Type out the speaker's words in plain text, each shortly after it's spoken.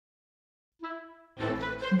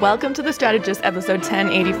Welcome to The Strategist, episode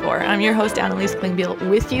 1084. I'm your host, Annalise Klingbeil.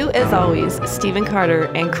 With you, as always, Stephen Carter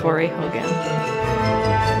and Corey Hogan.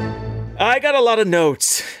 I got a lot of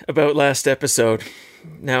notes about last episode.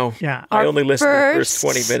 Now, I only listened to the first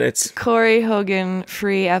 20 minutes. Corey Hogan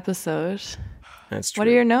free episode. That's true. What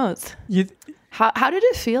are your notes? How did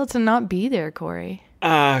it feel to not be there, Corey?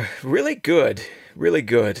 Really good. Really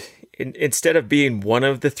good. Instead of being one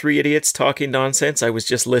of the three idiots talking nonsense, I was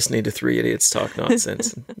just listening to three idiots talk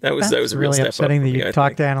nonsense. That was a real really step upsetting up that for me, you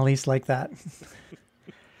talked to Annalise like that.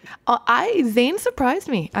 Zane surprised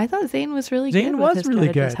me. I thought Zane was really good. Zane was really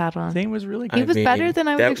good. Hat on. Zane was really good. He was better than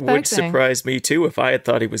I was expecting. That would surprise me too if I had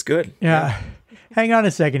thought he was good. Yeah. Hang on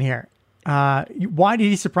a second here. Why did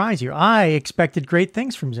he surprise you? I expected great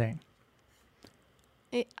things from Zane.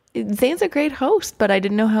 Zane's a great host, but I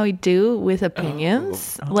didn't know how he'd do with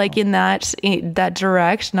opinions, like in that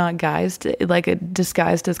direct, not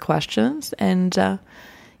disguised as questions, and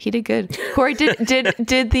he did good. Corey, did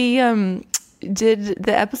the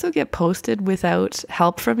episode get posted without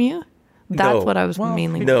help from you? That's what I was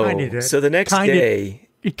mainly. No, so the next day,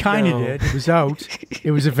 it kind of did. It was out.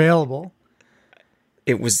 It was available.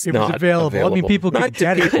 It was available. I mean, people could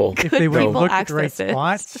get it if they would look at the right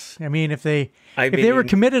spots. I mean, if they were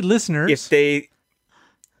committed listeners,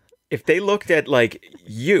 if they looked at like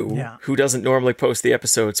you, who doesn't normally post the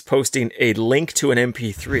episodes, posting a link to an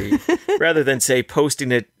MP3 rather than say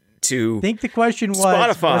posting it to I think the question was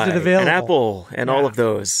Spotify it available? and Apple and all of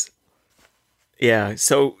those. Yeah,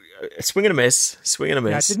 so swing and a miss. Yeah,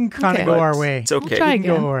 it didn't kind of go our way. It's okay. We'll try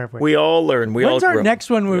again. We all learn. When's our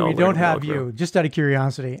next one where we don't have you? Just out of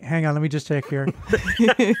curiosity. Hang on, let me just check here.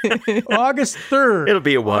 August 3rd. It'll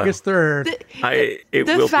be a while. August 3rd.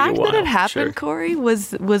 The fact that it happened, Corey,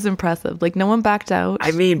 was impressive. Like, no one backed out.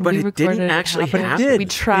 I mean, but it didn't actually happen. It did. We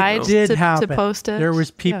tried to post it. There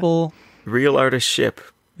was people... Real artistship.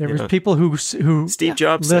 There was people who Steve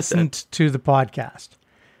Jobs listened to the podcast.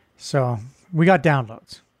 So we got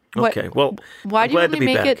downloads. Okay, well, why do you only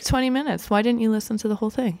make it 20 minutes? Why didn't you listen to the whole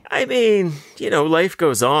thing? I mean, life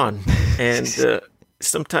goes on, and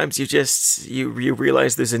sometimes you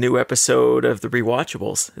realize there's a new episode of the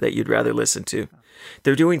Rewatchables that you'd rather listen to.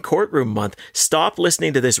 They're doing Courtroom Month. Stop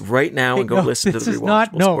listening to this right now and go listen to the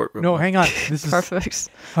Rewatchables Courtroom Month. Hang on. This is perfect.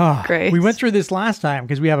 Great. We went through this last time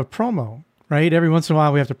because we have a promo, right? Every once in a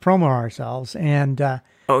while we have to promo ourselves, and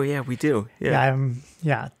oh yeah, we do.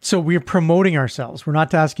 Yeah. So we're promoting ourselves. We're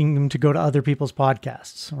not asking them to go to other people's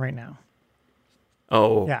podcasts right now.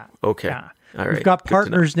 Oh, yeah. Okay. Yeah. All right. We've got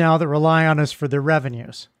partners now that rely on us for their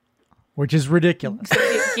revenues, which is ridiculous.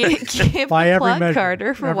 Give by every plug, measure.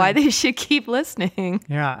 Carter, for why they should keep listening.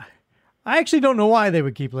 Yeah. I actually don't know why they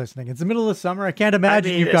would keep listening. It's the middle of summer. I can't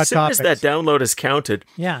imagine you've got topics. As soon as that download is counted,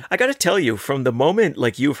 I got to tell you, from the moment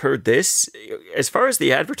you've heard this, as far as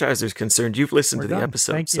the advertiser is concerned, you've listened to the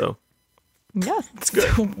episode. Thank you. Yeah, it's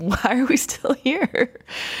good. So why are we still here?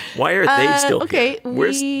 Why are they still here?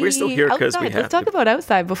 We're still here because we have Let's talk about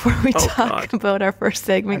outside before we talk about our first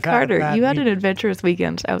segment. Carter, you had an adventurous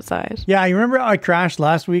weekend outside. Yeah, you remember I crashed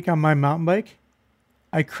last week on my mountain bike?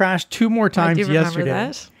 I crashed 2 more times yesterday.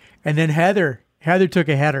 That? And then Heather took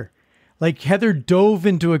a header. Like, Heather dove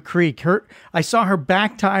into a creek. I saw her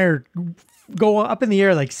back tire go up in the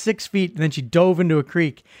air like 6 feet, and then she dove into a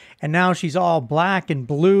creek. And now she's all black and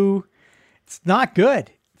blue. It's not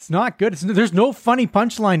good. It's not good. There's no funny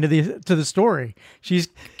punchline to the story.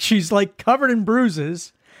 She's like covered in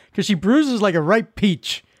bruises because she bruises like a ripe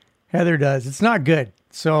peach. Heather does. It's not good.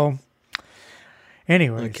 So,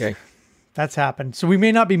 anyways, that's happened. So we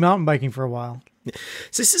may not be mountain biking for a while.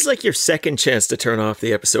 So this is like your second chance to turn off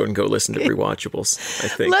the episode and go listen to Rewatchables, I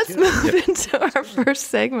think. Let's move into our first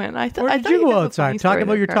segment. Where did you go outside? Talk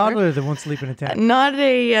about your toddler that won't sleep in a tent.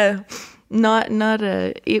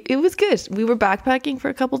 It was good. We were backpacking for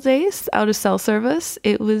a couple days out of cell service.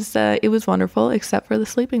 It was wonderful, except for the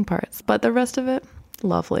sleeping parts. But the rest of it,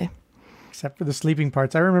 lovely. Except for the sleeping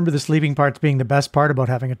parts. I remember the sleeping parts being the best part about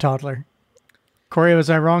having a toddler. Corey, was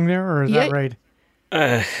I wrong there, or is that right?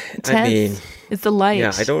 I mean, it's the light.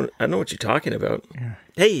 Yeah, I don't know what you're talking about. Yeah.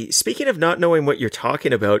 Hey, speaking of not knowing what you're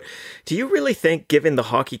talking about, do you really think, given the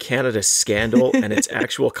Hockey Canada scandal and its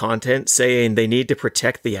actual content, saying they need to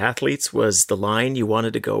protect the athletes was the line you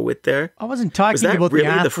wanted to go with there? I wasn't talking about really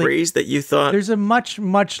the athletes. The phrase that you thought? There's a much,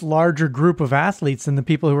 much larger group of athletes than the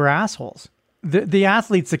people who are assholes. The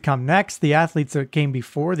athletes that come next, the athletes that came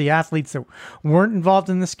before, the athletes that weren't involved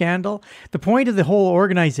in the scandal. The point of the whole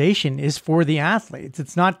organization is for the athletes.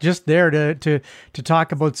 It's not just there to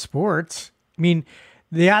talk about sports. I mean,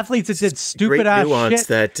 The athletes that did stupid great ass nuance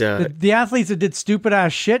shit. that The athletes that did stupid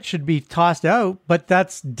ass shit should be tossed out, but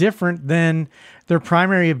that's different than their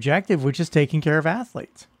primary objective, which is taking care of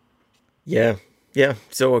athletes. Yeah.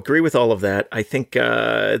 So agree with all of that. I think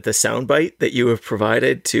the soundbite that you have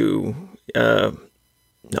provided to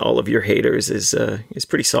all of your haters is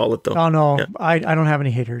pretty solid, though. Oh no, Yeah. I don't have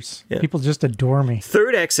any haters. Yeah. People just adore me.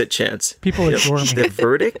 Third exit chance. People adore me. The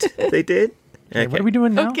verdict they did. Okay. What are we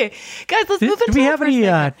doing now? Okay, guys, let's Do move into we our have first any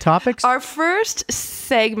segment. topics? Our first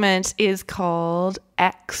segment is called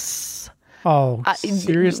X. Oh,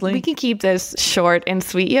 seriously? We can keep this short and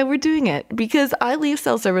sweet. Yeah, we're doing it because I leave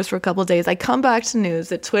cell service for a couple of days. I come back to news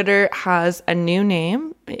that Twitter has a new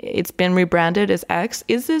name. It's been rebranded as X.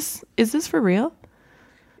 Is this for real?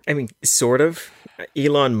 I mean, sort of.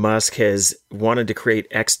 Elon Musk has wanted to create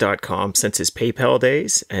X.com since his PayPal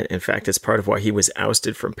days. And in fact, it's part of why he was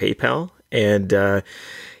ousted from PayPal. And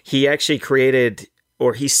he actually created,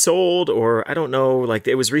 or he sold, or I don't know, like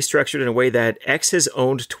it was restructured in a way that X has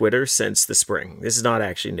owned Twitter since the spring. This is not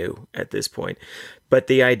actually new at this point. But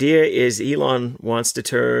the idea is Elon wants to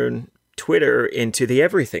turn Twitter into the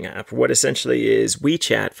everything app, what essentially is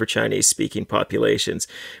WeChat for Chinese-speaking populations,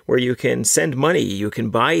 where you can send money, you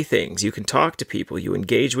can buy things, you can talk to people, you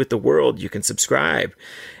engage with the world, you can subscribe.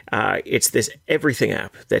 It's this everything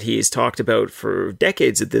app that he's talked about for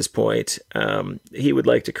decades at this point. He would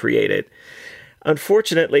like to create it.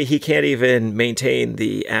 Unfortunately, he can't even maintain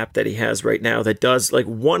the app that he has right now that does like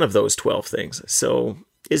one of those 12 things. So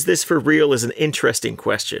is this for real is an interesting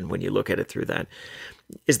question when you look at it through that.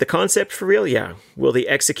 Is the concept for real? Yeah. Will the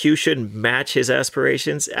execution match his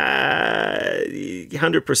aspirations?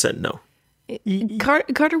 100% no.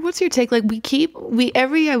 Carter, what's your take? Like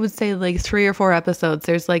every, I would say like 3 or 4 episodes,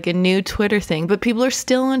 there's like a new Twitter thing, but people are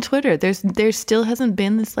still on Twitter. There still hasn't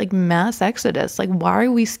been this like mass exodus. Like, why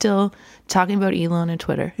are we still talking about Elon and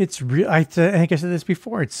Twitter? It's real. I think I said this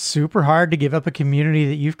before. It's super hard to give up a community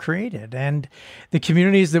that you've created, and the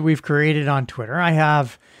communities that we've created on Twitter. I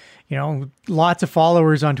have, lots of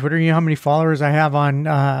followers on Twitter. You know how many followers I have on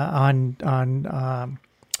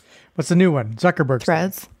what's the new one? Zuckerberg.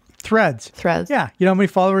 Threads. Yeah. You know how many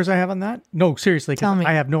followers I have on that? No, seriously. Tell me.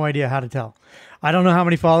 I have no idea how to tell. I don't know how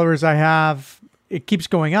many followers I have. It keeps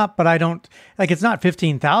going up, but I don't, it's not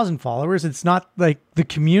 15,000 followers. It's not like the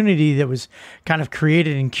community that was kind of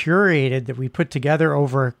created and curated that we put together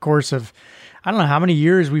over a course of, I don't know how many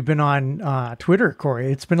years we've been on Twitter,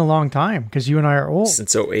 Corey. It's been a long time because you and I are old.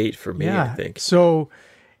 Since 2008 for me, I think. So,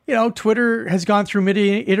 Twitter has gone through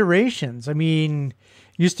many iterations. I mean,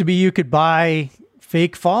 used to be you could buy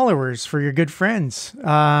fake followers for your good friends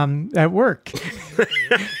at work.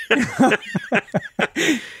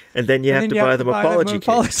 And then you have to buy them apology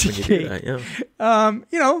cakes when you do that.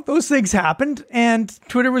 Yeah. Those things happened, and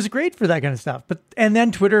Twitter was great for that kind of stuff. And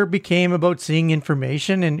then Twitter became about seeing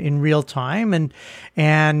information in real time and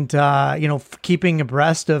keeping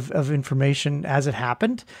abreast of information as it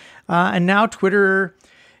happened. And now Twitter,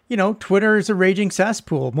 Twitter is a raging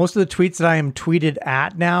cesspool. Most of the tweets that I am tweeted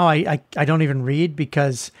at now, I don't even read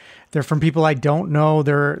because they're from people I don't know.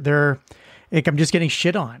 They're like, I'm just getting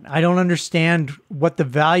shit on. I don't understand what the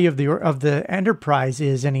value of the enterprise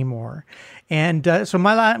is anymore. And so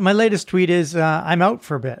my latest tweet is I'm out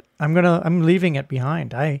for a bit. I'm leaving it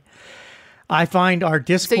behind. I find our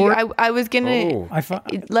Discord. So I was gonna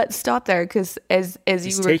let's stop there because as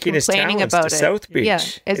you were complaining about it, South Beach. Yeah,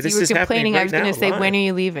 as you were complaining, I was going to say, when are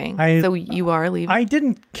you leaving? So you are leaving. I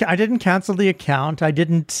didn't cancel the account. I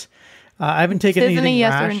haven't taken anything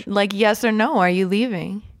rash. Yes or no? Are you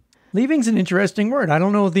leaving? Leaving's an interesting word. I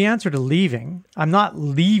don't know the answer to leaving. I'm not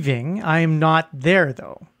leaving. I'm not there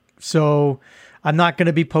though. So I'm not going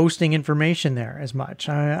to be posting information there as much.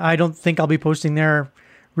 I don't think I'll be posting there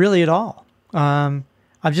really at all. I'm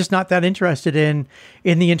just not that interested in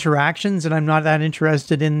the interactions, and I'm not that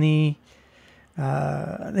interested in the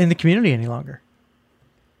community any longer.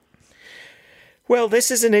 Well, this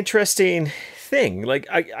is an interesting thing. Like,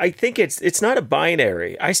 I think it's not a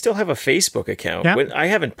binary. I still have a Facebook account. Yeah. I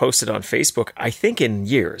haven't posted on Facebook, I think, in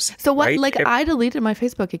years. So what? Right? I deleted my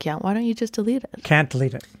Facebook account. Why don't you just delete it? Can't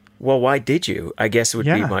delete it. Well, why did you? I guess would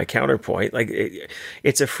be my counterpoint. Like,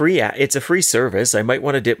 it's a free service. I might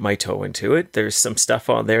want to dip my toe into it. There's some stuff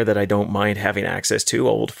on there that I don't mind having access to,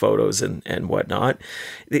 old photos and whatnot.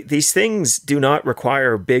 These things do not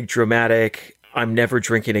require big, dramatic, I'm never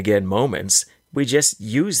drinking again moments. We just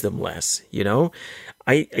use them less,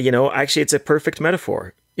 actually, it's a perfect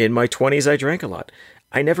metaphor. In my 20s, I drank a lot.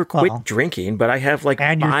 I never quit drinking, but I have like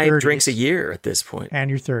 5 drinks a year at this point. And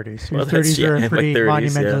your 30s. Well, your 30s are a pretty 30s,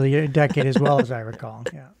 monumental decade as well, as I recall.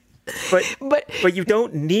 Yeah. But you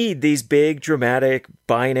don't need these big, dramatic,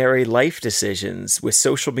 binary life decisions with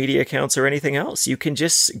social media accounts or anything else. You can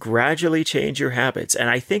just gradually change your habits. And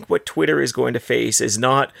I think what Twitter is going to face is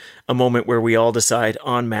not a moment where we all decide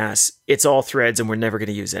en masse, it's all threads and we're never going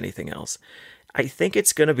to use anything else. I think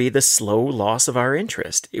it's going to be the slow loss of our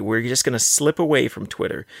interest. We're just going to slip away from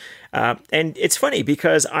Twitter. And it's funny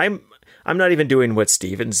because I'm not even doing what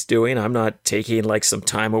Steven's doing. I'm not taking like some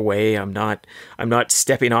time away. I'm not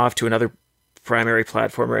stepping off to another primary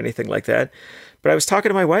platform or anything like that. But I was talking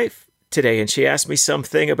to my wife today and she asked me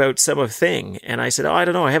something about some thing. And I said, I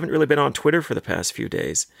don't know. I haven't really been on Twitter for the past few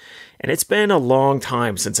days. And it's been a long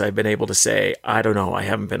time since I've been able to say, I don't know. I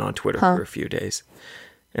haven't been on Twitter for a few days.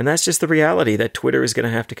 And that's just the reality that Twitter is going to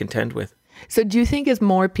have to contend with. So do you think as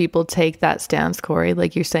more people take that stance, Corey,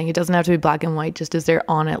 like you're saying, it doesn't have to be black and white, just as they're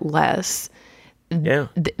on it less, yeah.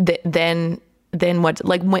 Then what?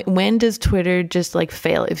 Like when does Twitter just like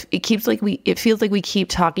fail? If it keeps like it feels like we keep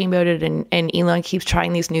talking about it and Elon keeps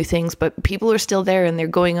trying these new things, but people are still there and they're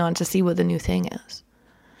going on to see what the new thing is.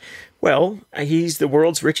 Well, he's the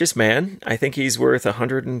world's richest man. I think he's worth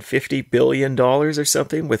 $150 billion or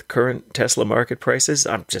something with current Tesla market prices.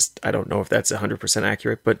 I don't know if that's 100%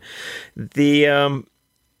 accurate, but the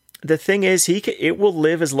thing is, it will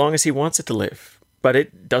live as long as he wants it to live. But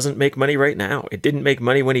it doesn't make money right now. It didn't make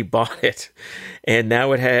money when he bought it. And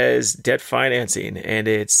now it has debt financing and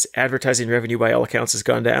its advertising revenue by all accounts has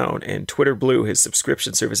gone down. And Twitter Blue, his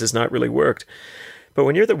subscription service, has not really worked. But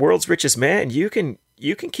when you're the world's richest man, you can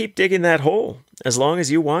keep digging that hole as long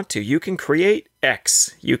as you want to. You can create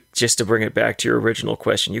X. Just to bring it back to your original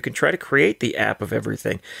question, you can try to create the app of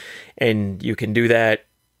everything. And you can do that,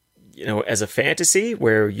 as a fantasy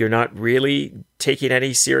where you're not really taking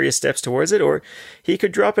any serious steps towards it. Or he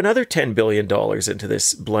could drop another $10 billion into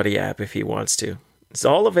this bloody app if he wants to. It's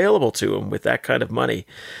all available to him with that kind of money.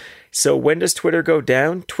 So when does Twitter go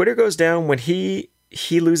down? Twitter goes down when he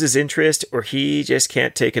loses interest or he just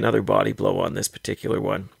can't take another body blow on this particular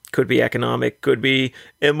one. Could be economic, could be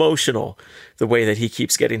emotional, the way that he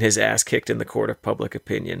keeps getting his ass kicked in the court of public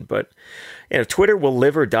opinion. But Twitter will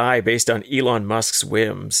live or die based on Elon Musk's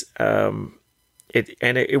whims.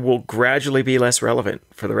 It will gradually be less relevant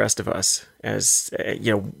for the rest of us.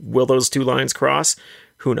 Will those two lines cross?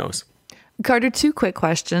 Who knows? Carter, two quick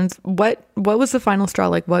questions. What was the final straw?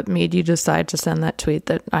 Like, what made you decide to send that tweet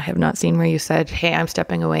that I have not seen where you said, hey, I'm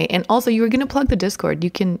stepping away? And also, you were going to plug the Discord. You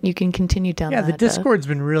can continue down the Discord's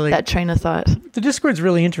been really... that train of thought. The Discord's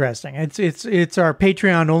really interesting. It's our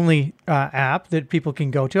Patreon-only app that people can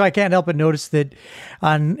go to. I can't help but notice that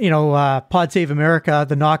on, Pod Save America,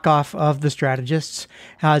 the knockoff of The Strategists,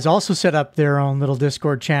 has also set up their own little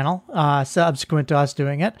Discord channel subsequent to us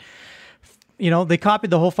doing it. They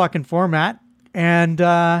copied the whole fucking format and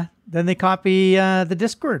then they copy the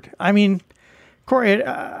Discord. I mean, Corey,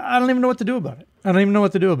 I don't even know what to do about it.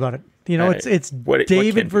 It's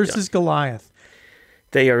David versus Goliath.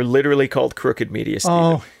 They are literally called Crooked Media, Steven.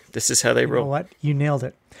 Oh, this is how they roll. You know what? You nailed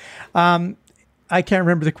it. I can't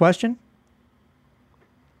remember the question.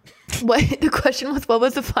 What the question was? What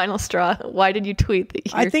was the final straw? Why did you tweet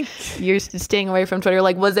that you're staying away from Twitter?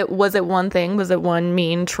 Like, was it one thing? Was it one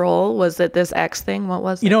mean troll? Was it this X thing? What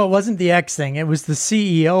was it? It wasn't the X thing. It was the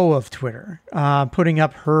CEO of Twitter putting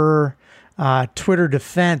up her Twitter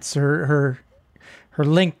defense, her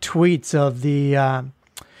linked tweets of the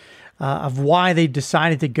of why they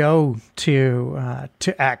decided to go to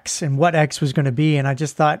X and what X was going to be. And I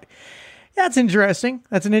just thought, that's interesting.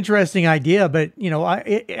 That's an interesting idea. But,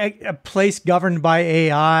 a place governed by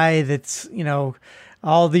AI that's,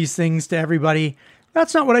 all these things to everybody,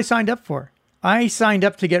 that's not what I signed up for. I signed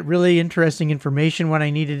up to get really interesting information when I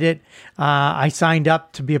needed it. I signed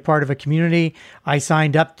up to be a part of a community. I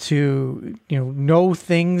signed up to, know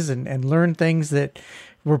things and learn things that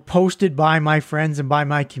were posted by my friends and by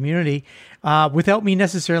my community without me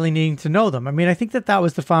necessarily needing to know them. I mean, I think that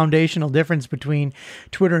was the foundational difference between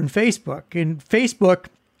Twitter and Facebook. In Facebook,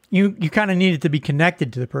 you kind of needed to be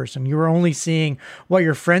connected to the person. You were only seeing what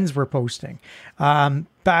your friends were posting.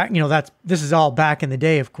 This is all back in the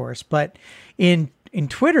day, of course. But in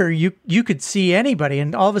Twitter, you could see anybody,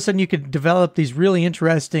 and all of a sudden you could develop these really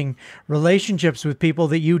interesting relationships with people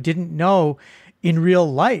that you didn't know in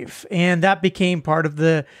real life. And that became part of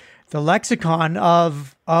the lexicon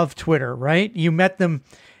of Twitter, right? You met them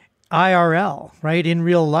IRL, right? In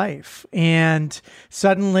real life. And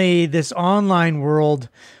suddenly this online world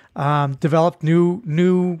developed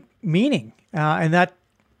new meaning. And that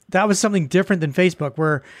was something different than Facebook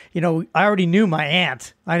where, I already knew my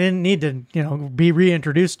aunt. I didn't need to, be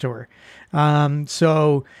reintroduced to her.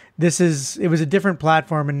 So it was a different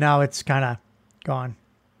platform and now it's kind of gone.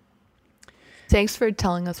 Thanks for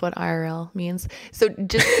telling us what IRL means. So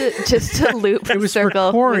just to loop It was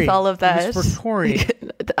circle for Corey. with all of that. It was for Corey.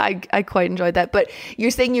 I quite enjoyed that. But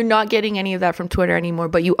you're saying you're not getting any of that from Twitter anymore,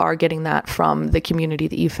 but you are getting that from the community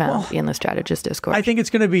that you found in the Strategist Discord. I think it's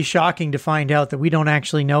going to be shocking to find out that we don't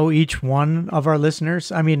actually know each one of our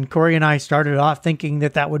listeners. I mean, Corey and I started off thinking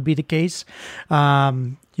that would be the case.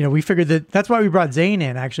 We figured that's why we brought Zane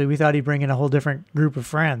in, actually. We thought he'd bring in a whole different group of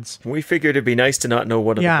friends. We figured it'd be nice to not know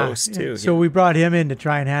one of the posts, too. So we brought him in to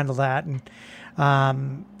try and handle that. And,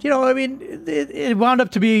 it wound up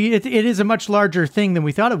to be, it is a much larger thing than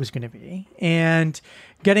we thought it was going to be. And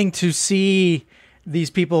getting to see these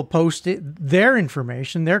people post their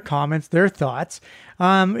information, their comments, their thoughts,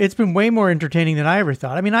 it's been way more entertaining than I ever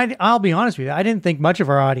thought. I mean, I'll be honest with you, I didn't think much of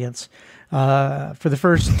our audience for the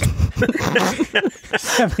first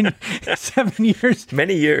 7 years.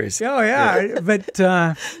 Many years. Oh, yeah. But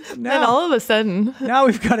now, and all of a sudden, now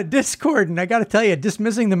we've got a Discord, and I got to tell you,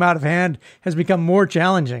 dismissing them out of hand has become more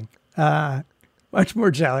challenging. Much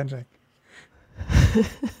more challenging.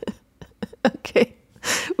 Okay.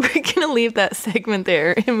 We're going to leave that segment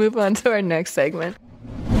there and move on to our next segment.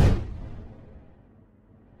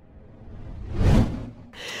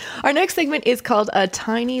 Our next segment is called A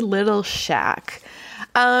Tiny Little Shack.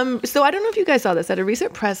 So I don't know if you guys saw this. At a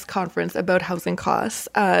recent press conference about housing costs,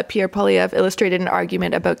 Pierre Poilievre illustrated an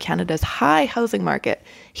argument about Canada's high housing market.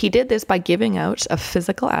 He did this by giving out a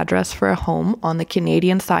physical address for a home on the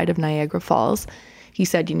Canadian side of Niagara Falls. He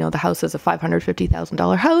said, the house is a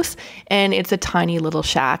 $550,000 house, and it's a tiny little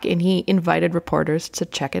shack, and he invited reporters to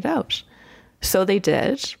check it out. So they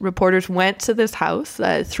did. Reporters went to this house,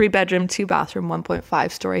 a 3-bedroom, 2-bathroom,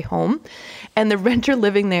 1.5-story home. And the renter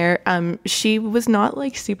living there, she was not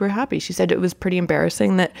super happy. She said it was pretty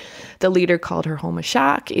embarrassing that the leader called her home a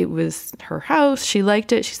shack. It was her house. She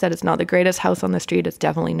liked it. She said it's not the greatest house on the street. It's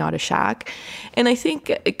definitely not a shack. And I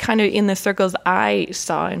think kind of in the circles I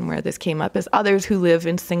saw and where this came up is others who live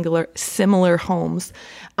in similar homes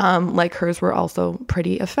like hers were also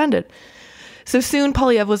pretty offended. So soon,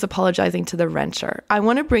 Poilievre was apologizing to the renter. I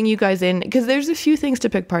want to bring you guys in because there's a few things to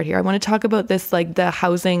pick apart here. I want to talk about this, the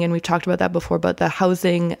housing, and we've talked about that before, but the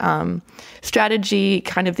housing strategy,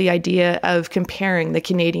 kind of the idea of comparing the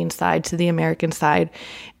Canadian side to the American side,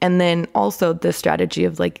 and then also the strategy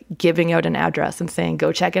of giving out an address and saying,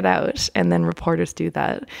 go check it out, and then reporters do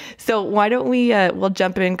that. So why don't we'll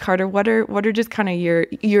jump in. Carter, what are just kind of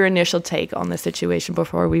your initial take on the situation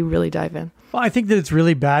before we really dive in? Well, I think that it's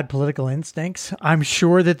really bad political instincts. I'm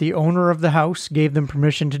sure that the owner of the house gave them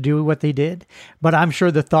permission to do what they did, but I'm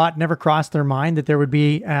sure the thought never crossed their mind that there would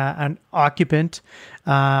be an occupant.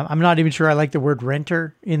 I'm not even sure I like the word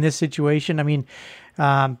renter in this situation. I mean,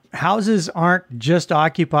 houses aren't just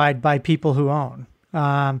occupied by people who own.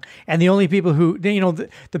 And the only people who,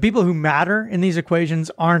 the people who matter in these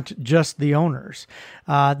equations aren't just the owners.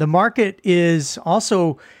 The market is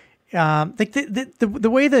also... the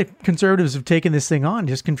way that conservatives have taken this thing on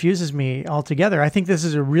just confuses me altogether. I think this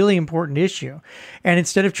is a really important issue. And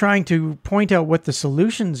instead of trying to point out what the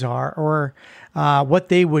solutions are or what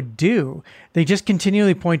they would do, they just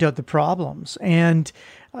continually point out the problems. And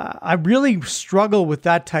I really struggle with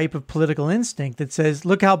that type of political instinct that says,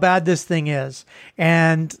 look how bad this thing is.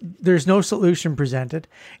 And there's no solution presented.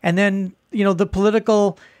 And then, the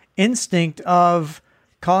political instinct of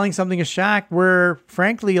calling something a shack where,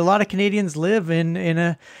 frankly, a lot of Canadians live in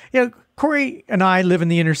a, Corey and I live in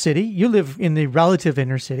the inner city. You live in the relative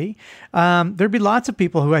inner city. There'd be lots of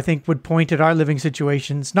people who I think would point at our living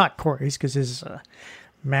situations, not Corey's, because his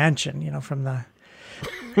mansion, from the,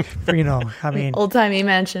 I mean, old-timey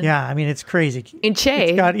mansion. Yeah, I mean, it's crazy. In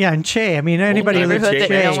Che. In Che. I mean, anybody lives in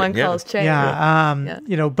Che. No one calls Che.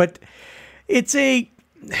 Yeah, but it's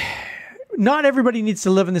not everybody needs to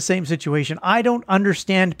live in the same situation. I don't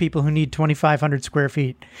understand people who need 2,500 square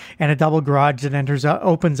feet and a double garage that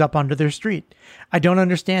opens up onto their street. I don't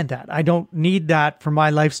understand that. I don't need that for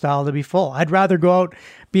my lifestyle to be full. I'd rather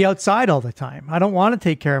be outside all the time. I don't want to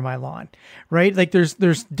take care of my lawn, right?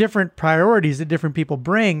 There's different priorities that different people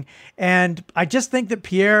bring. And I just think that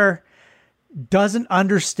Pierre doesn't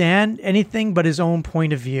understand anything but his own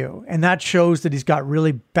point of view. And that shows that he's got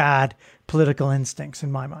really bad political instincts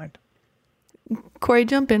in my mind. Corey,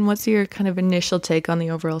 jump in. What's your kind of initial take on the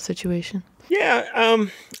overall situation? Yeah,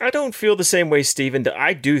 I don't feel the same way Stephen.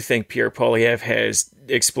 I do think Pierre Poilievre has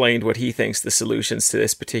explained what he thinks the solutions to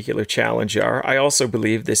this particular challenge are. I also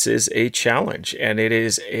believe this is a challenge, and it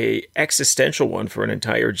is a existential one for an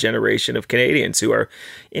entire generation of Canadians who are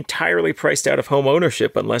entirely priced out of home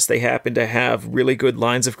ownership unless they happen to have really good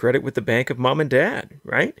lines of credit with the bank of mom and dad,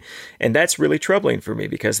 right? And that's really troubling for me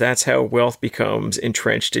because that's how wealth becomes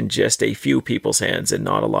entrenched in just a few people's hands and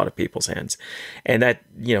not a lot of people's hands. And that,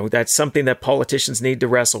 that's something that politicians need to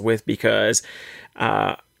wrestle with because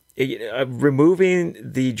removing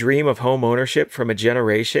the dream of home ownership from a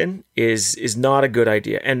generation is not a good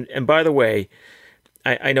idea. And by the way,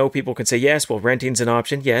 I know people can say, yes, well, renting's an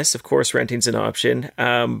option. Yes, of course, renting's an option.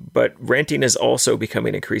 But renting is also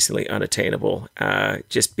becoming increasingly unattainable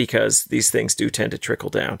just because these things do tend to trickle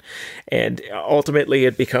down. And ultimately,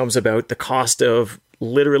 it becomes about the cost of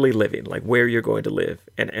literally living, like where you're going to live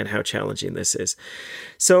and how challenging this is.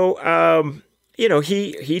 So,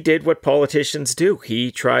 he did what politicians do.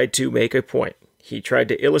 He tried to make a point. He tried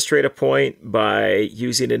to illustrate a point by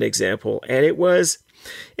using an example, and it was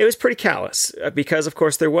pretty callous because, of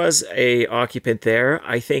course, there was a occupant there.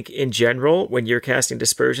 I think in general, when you're casting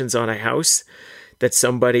dispersions on a house that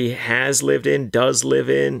somebody has lived in, does live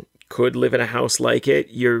in, could live in a house like it,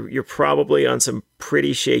 you're probably on some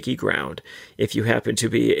pretty shaky ground if you happen to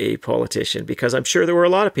be a politician, because I'm sure there were a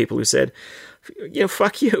lot of people who said,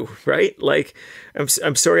 fuck you, right? Like,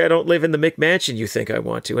 I'm sorry I don't live in the McMansion you think I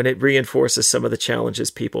want to. And it reinforces some of the challenges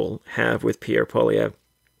people have with Pierre Poilievre.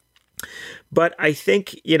 But I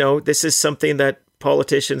think, this is something that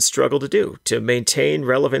politicians struggle to do. To maintain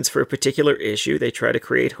relevance for a particular issue, they try to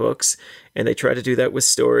create hooks, and they try to do that with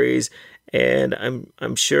stories. And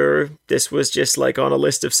I'm sure this was just like on a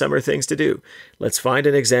list of summer things to do. Let's find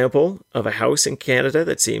an example of a house in Canada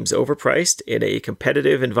that seems overpriced in a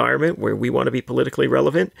competitive environment where we want to be politically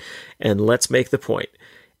relevant, and let's make the point.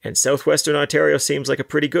 And Southwestern Ontario seems like a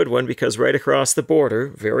pretty good one because right across the border,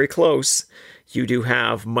 very close, you do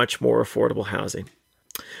have much more affordable housing.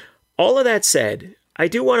 All of that said, I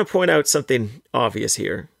do want to point out something obvious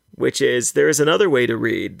here, which is there is another way to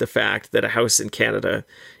read the fact that a house in Canada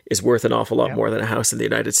is worth an awful lot more than a house in the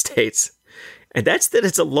United States. And that's that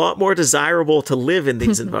it's a lot more desirable to live in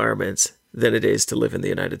these environments than it is to live in the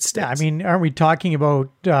United States. Yeah, I mean, aren't we talking about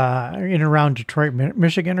in and around Detroit,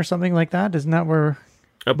 Michigan or something like that? Isn't that where...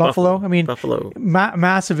 Buffalo. I mean, Buffalo.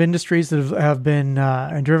 Massive industries that have been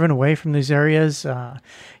driven away from these areas.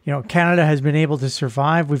 Canada has been able to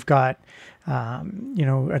survive. We've got,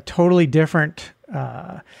 a totally different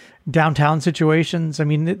downtown situations. I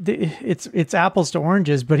mean, it's apples to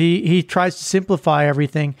oranges, but he tries to simplify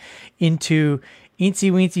everything into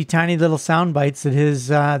eensy weensy tiny little sound bites that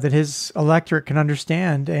his electorate can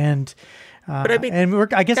understand. And but I mean,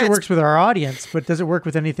 I guess it works with our audience, but does it work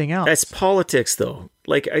with anything else? That's politics, though.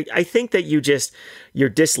 Like, I think that your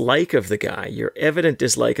dislike of the guy, your evident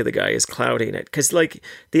dislike of the guy is clouding it. Because, like,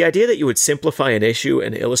 the idea that you would simplify an issue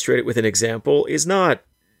and illustrate it with an example is not,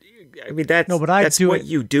 I mean, that's what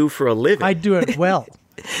you do for a living. I do it well,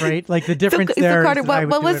 right? Like, the difference there. So Carter,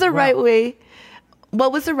 what was the right way?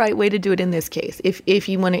 What was the right way to do it in this case? If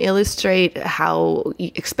you want to illustrate how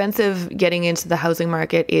expensive getting into the housing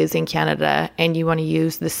market is in Canada and you want to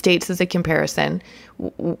use the States as a comparison,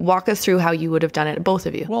 walk us through how you would have done it, both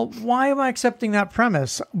of you. Well, why am I accepting that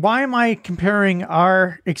premise? Why am I comparing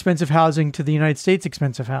our expensive housing to the United States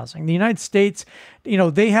expensive housing? The United States,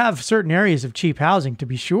 they have certain areas of cheap housing, to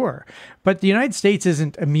be sure, but the United States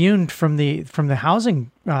isn't immune from the housing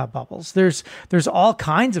bubbles. There's all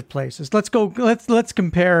kinds of places. Let's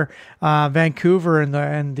compare Vancouver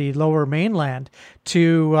and the Lower Mainland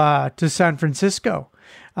to San Francisco.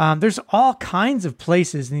 There's all kinds of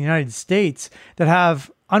places in the United States that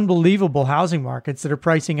have unbelievable housing markets that are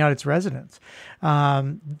pricing out its residents.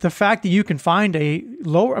 The fact that you can find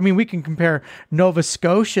we can compare Nova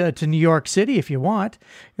Scotia to New York City if you want.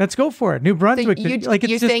 Let's go for it. New Brunswick. So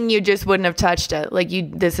you're saying you just wouldn't have touched it. Like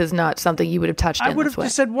this is not something you would have touched. I would have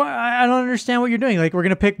just said, I don't understand what you're doing. Like, we're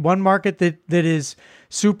going to pick one market that is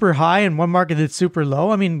super high and one market that's super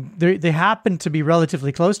low. I mean, they happen to be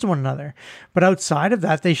relatively close to one another, but outside of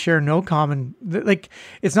that, they share no common. Like,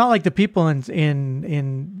 it's not like the people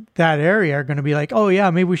in that area are going to be like, oh yeah,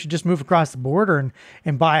 maybe we should just move across the border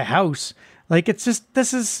and buy a house. Like, it's just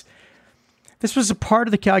this was a part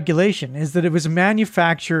of the calculation, is that it was a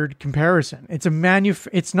manufactured comparison.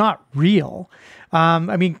 It's not real.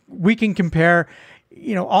 I mean, we can compare,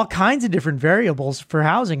 all kinds of different variables for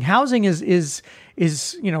housing. Housing is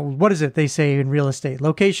what is it they say in real estate?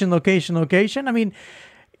 Location, location, location. I mean,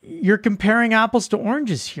 you're comparing apples to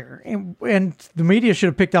oranges here, and the media should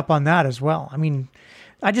have picked up on that as well. I mean,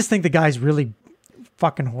 I just think the guy's really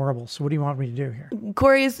fucking horrible. So what do you want me to do here?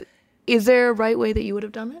 Corey, Is there a right way that you would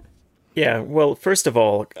have done it? Yeah, well, first of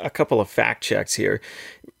all, a couple of fact checks here.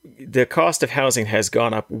 The cost of housing has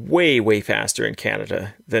gone up way, way faster in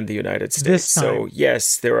Canada than the United States. So,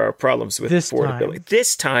 yes, there are problems with affordability.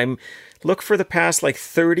 This time, look for the past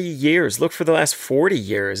 30 years. Look for the last 40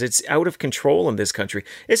 years. It's out of control in this country.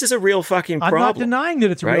 This is a real fucking problem. I'm not denying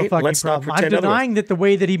that it's a real fucking problem. I'm denying that the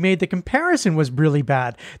way that he made the comparison was really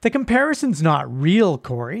bad. The comparison's not real,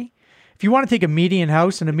 Corey. If you want to take a median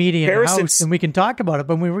house and a median house, then we can talk about it.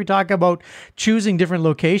 But when we talk about choosing different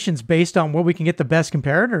locations based on what we can get the best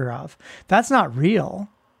comparator of, that's not real.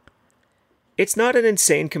 It's not an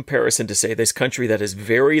insane comparison to say this country that is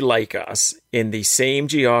very like us in the same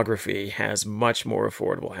geography has much more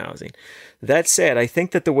affordable housing. That said, I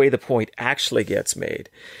think that the way the point actually gets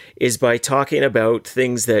made is by talking about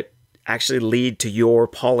things that actually lead to your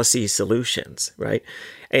policy solutions, right?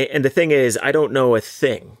 And the thing is, I don't know a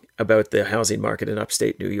thing about the housing market in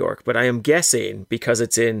upstate New York, but I am guessing, because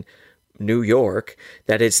it's in New York,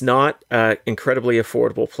 that it's not an incredibly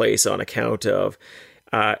affordable place on account of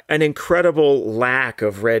an incredible lack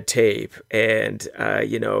of red tape and,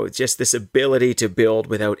 just this ability to build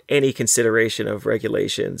without any consideration of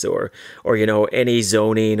regulations or any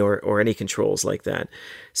zoning or any controls like that.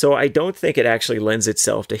 So I don't think it actually lends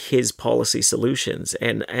itself to his policy solutions.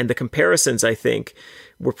 And the comparisons, I think,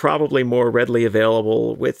 were probably more readily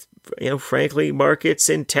available with, frankly, markets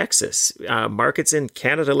in Texas, markets in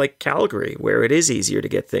Canada like Calgary, where it is easier to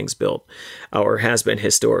get things built, or has been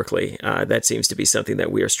historically. That seems to be something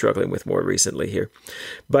that we are struggling with more recently here.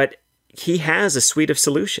 But he has a suite of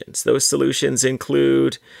solutions. Those solutions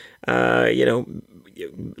include,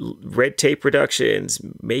 red tape reductions,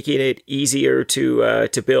 making it easier to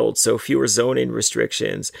build, so fewer zoning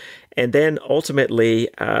restrictions, and then ultimately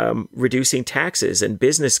reducing taxes and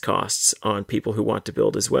business costs on people who want to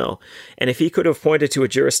build as well. And if he could have pointed to a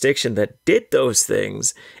jurisdiction that did those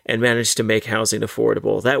things and managed to make housing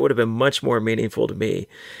affordable, that would have been much more meaningful to me.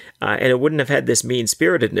 And it wouldn't have had this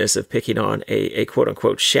mean-spiritedness of picking on a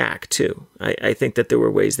quote-unquote shack, too. I think that there were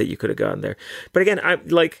ways that you could have gone there. But again,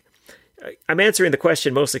 I'm answering the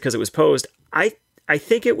question mostly because it was posed. I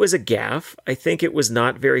think it was a gaffe. I think it was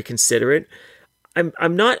not very considerate.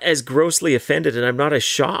 I'm not as grossly offended, and I'm not as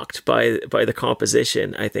shocked by the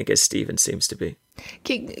composition, I think, as Stephen seems to be.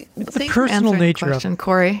 Okay, the personal nature of it,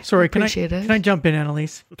 Corey. Sorry, can I jump in,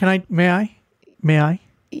 Annalise? May I?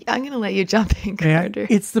 I'm going to let you jump in, Carter.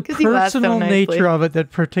 It's the personal nature of it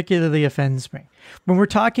that particularly offends me. When we're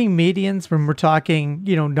talking medians, when we're talking,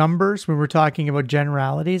 numbers, when we're talking about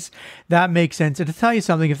generalities, that makes sense. And to tell you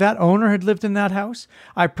something, if that owner had lived in that house,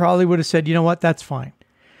 I probably would have said, you know what, that's fine.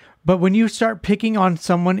 But when you start picking on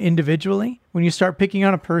someone individually, when you start picking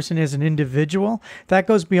on a person as an individual, that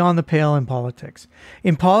goes beyond the pale in politics.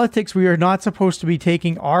 In politics, we are not supposed to be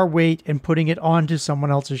taking our weight and putting it onto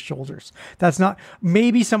someone else's shoulders. That's not,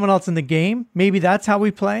 maybe someone else in the game, maybe that's how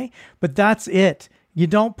we play, but that's it. You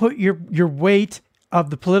don't put your weight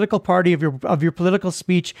of the political party of your political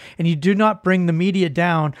speech, and you do not bring the media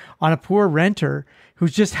down on a poor renter who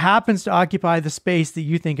just happens to occupy the space that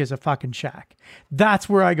you think is a fucking shack. That's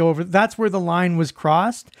where I go over. That's where the line was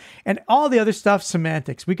crossed. And all the other stuff,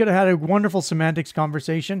 semantics. We could have had a wonderful semantics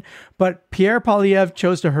conversation, but Pierre Poilievre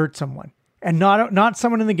chose to hurt someone. And not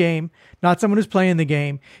someone in the game, not someone who's playing the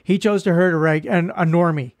game. He chose to hurt a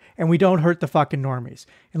normie. And we don't hurt the fucking normies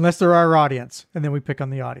unless they're our audience, and then we pick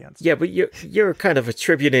on the audience. Yeah, but you're kind of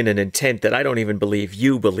attributing an intent that I don't even believe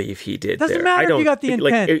you believe he did. Doesn't matter if you got the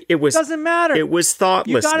intent. It was doesn't matter. It was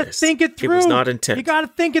thoughtlessness. You got to think it through. It was not intent. You got to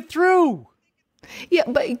think it through. Yeah,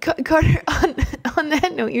 but Carter, on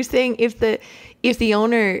that note, you're saying if the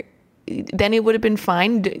owner, then it would have been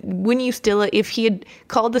fine. Wouldn't you still, if he had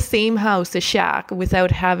called the same house a shack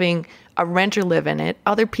without having a renter live in it,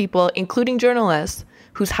 other people, including journalists,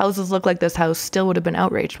 whose houses look like this house, still would have been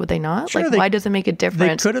outraged, would they not? Sure, why does it make a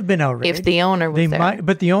difference? They could have been outraged if the owner was there.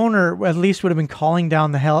 But the owner at least would have been calling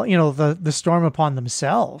down the storm upon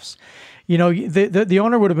themselves. The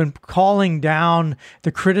owner would have been calling down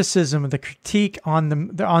the criticism, the critique on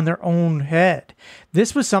their own head.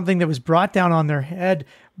 This was something that was brought down on their head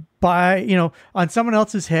by, on someone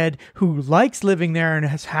else's head who likes living there and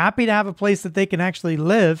is happy to have a place that they can actually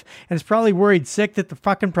live, and is probably worried sick that the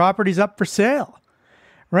fucking property's up for sale.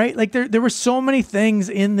 Right? Like there were so many things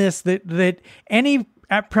in this that any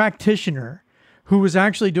practitioner who was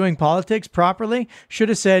actually doing politics properly should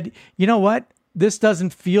have said, you know what? This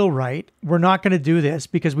doesn't feel right. We're not going to do this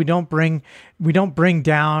because we don't bring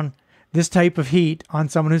down this type of heat on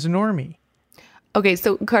someone who's a normie. Okay,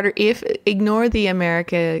 so Carter, if ignore the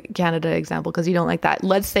America-Canada example because you don't like that.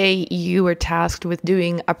 Let's say you were tasked with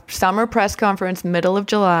doing a summer press conference middle of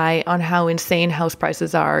July on how insane house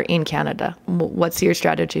prices are in Canada. What's your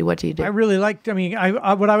strategy? What do you do?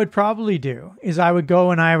 What I would probably do is I would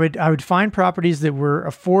go and I would find properties that were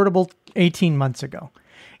affordable 18 months ago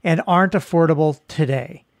and aren't affordable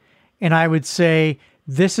today. And I would say,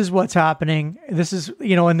 this is what's happening. This is,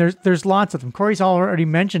 and there's lots of them. Corey's already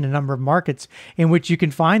mentioned a number of markets in which you can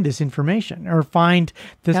find this information or find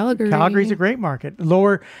this. Calgary's a great market.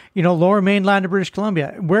 Lower mainland of British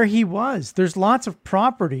Columbia, where he was, there's lots of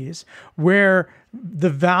properties where the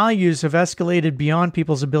values have escalated beyond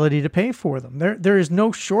people's ability to pay for them. There is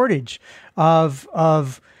no shortage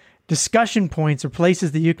of discussion points or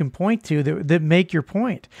places that you can point to that make your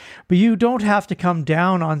point. But you don't have to come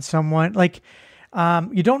down on someone like,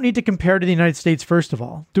 you don't need to compare to the United States, first of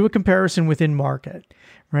all. Do a comparison within market,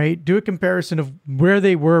 right? Do a comparison of where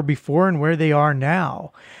they were before and where they are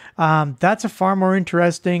now. That's a far more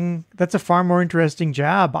interesting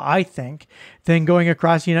job, I think, than going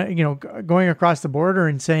across, going across the border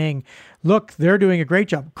and saying, look, they're doing a great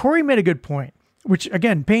job. Corey made a good point, which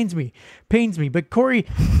again pains me. But Corey,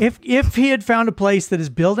 if he had found a place that is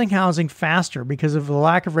building housing faster because of the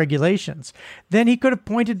lack of regulations, then he could have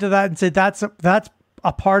pointed to that and said that's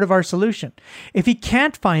a part of our solution. If he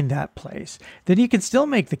can't find that place, then he can still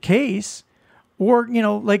make the case, or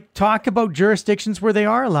talk about jurisdictions where they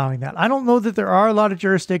are allowing that. I don't know that there are a lot of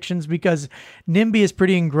jurisdictions because NIMBY is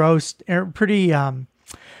pretty engrossed, pretty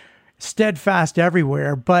steadfast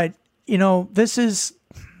everywhere. But this is.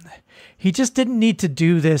 He just didn't need to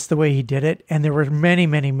do this the way he did it. And there were many,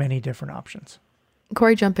 many, many different options.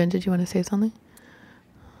 Corey, jump in. Did you want to say something?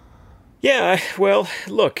 Yeah, well,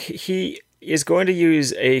 look, he is going to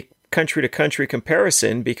use a country-to-country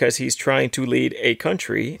comparison because he's trying to lead a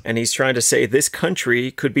country and he's trying to say this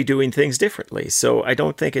country could be doing things differently. So I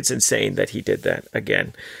don't think it's insane that he did that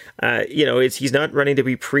again. He's not running to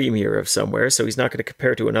be premier of somewhere, so he's not going to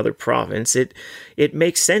compare to another province. It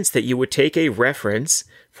makes sense that you would take a reference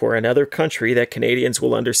for another country that Canadians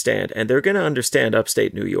will understand, and they're going to understand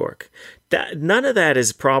upstate New York. None of that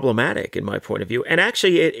is problematic in my point of view. And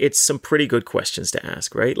actually, it's some pretty good questions to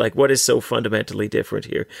ask, right? Like, what is so fundamentally different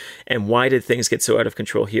here? And why did things get so out of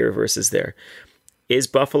control here versus there? Is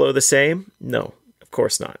Buffalo the same? No, of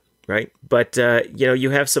course not, right? But,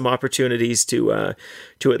 you have some opportunities to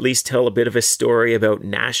at least tell a bit of a story about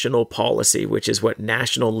national policy, which is what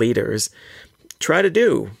national leaders try to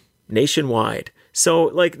do nationwide. So,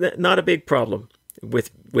 not a big problem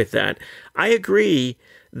with that. I agree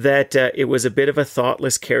that it was a bit of a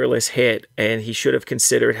thoughtless, careless hit, and he should have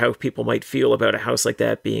considered how people might feel about a house like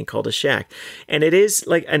that being called a shack. And it is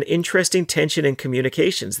an interesting tension in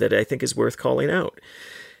communications that I think is worth calling out.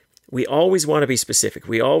 We always want to be specific.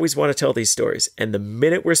 We always want to tell these stories. And the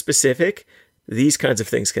minute we're specific, these kinds of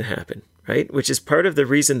things can happen, right? Which is part of the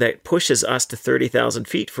reason that pushes us to 30,000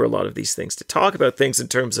 feet for a lot of these things, to talk about things in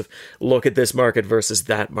terms of look at this market versus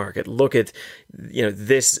that market. Look at,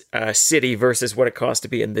 this city versus what it cost to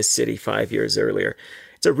be in this city 5 years earlier.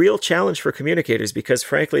 It's a real challenge for communicators because,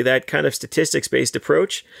 frankly, that kind of statistics-based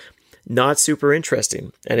approach, not super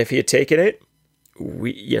interesting. And if he had taken it,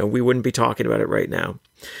 we wouldn't be talking about it right now.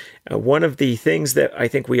 One of the things that I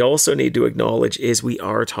think we also need to acknowledge is we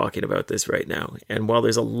are talking about this right now. And while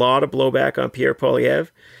there's a lot of blowback on Pierre Poilievre,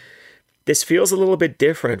 this feels a little bit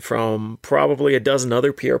different from probably a dozen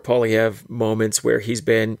other Pierre Poilievre moments where he's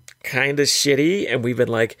been kind of shitty and we've been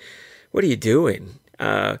like, what are you doing?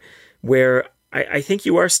 Where I think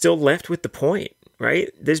you are still left with the point,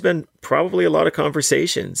 right? There's been probably a lot of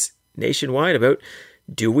conversations nationwide about,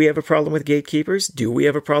 do we have a problem with gatekeepers? Do we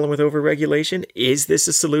have a problem with overregulation? Is this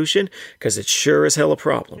a solution? Because it's sure as hell a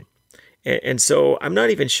problem. And so I'm not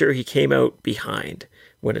even sure he came out behind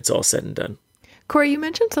when it's all said and done. Corey, you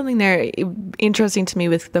mentioned something there interesting to me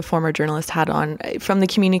with the former journalist hat on from the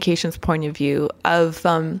communications point of view of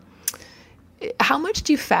how much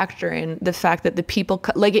do you factor in the fact that the people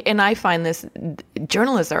and I find this,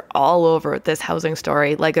 journalists are all over this housing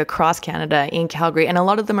story, across Canada, in Calgary, and a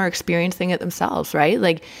lot of them are experiencing it themselves,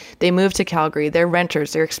 right? They moved to Calgary, they're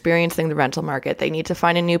renters, they're experiencing the rental market, they need to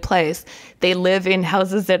find a new place, they live in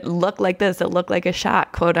houses that look like this, that look like a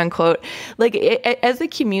shack, quote unquote. As a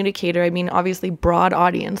communicator, I mean, obviously broad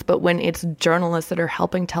audience, but when it's journalists that are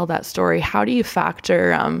helping tell that story, how do you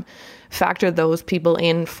factor those people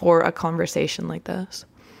in for a conversation like this?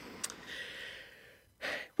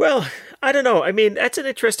 Well, I don't know. I mean, that's an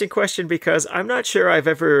interesting question because I'm not sure I've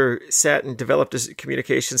ever sat and developed a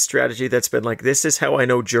communication strategy that's been like, this is how I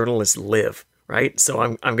know journalists live, right? So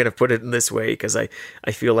I'm going to put it in this way because I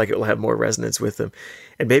feel like it will have more resonance with them.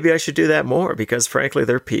 And maybe I should do that more because, frankly,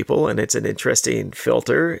 they're people and it's an interesting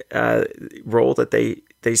filter role that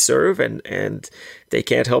they serve and they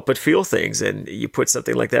can't help but feel things. And you put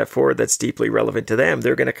something like that forward that's deeply relevant to them,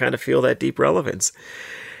 they're going to kind of feel that deep relevance.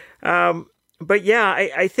 But yeah,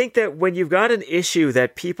 I think that when you've got an issue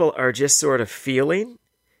that people are just sort of feeling,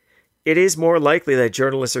 it is more likely that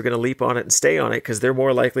journalists are going to leap on it and stay on it because they're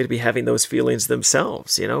more likely to be having those feelings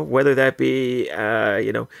themselves, whether that be,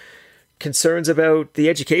 concerns about the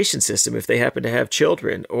education system if they happen to have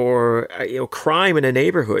children or, crime in a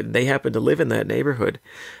neighborhood and they happen to live in that neighborhood.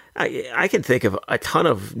 I can think of a ton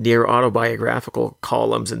of near autobiographical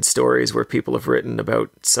columns and stories where people have written about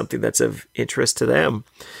something that's of interest to them.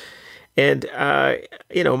 And,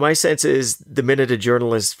 my sense is the minute a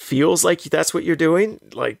journalist feels like that's what you're doing,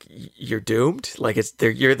 like you're doomed, like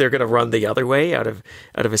they're going to run the other way out of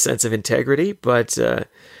a sense of integrity. But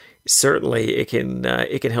certainly it can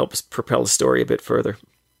help us propel the story a bit further.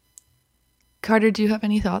 Carter, do you have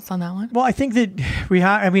any thoughts on that one? Well, I think that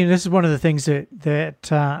this is one of the things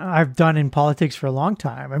that I've done in politics for a long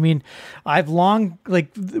time. I mean, one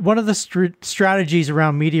of the strategies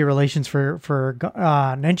around media relations for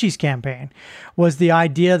Nenchi's campaign was the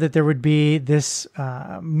idea that there would be this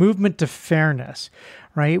movement to fairness,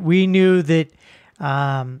 right? We knew that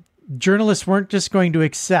journalists weren't just going to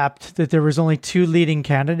accept that there was only two leading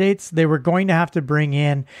candidates. They were going to have to bring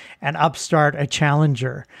in an upstart, a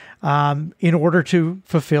challenger, in order to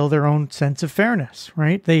fulfill their own sense of fairness,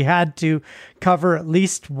 right? They had to cover at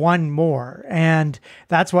least one more. And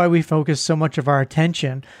that's why we focus so much of our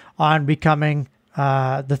attention on becoming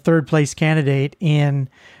the third place candidate in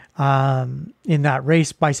that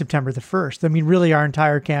race by September the 1st. I mean, really, our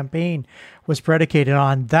entire campaign was predicated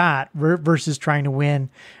on that versus trying to win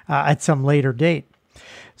at some later date.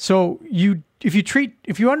 So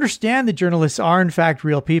if you understand that journalists are in fact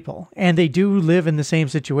real people and they do live in the same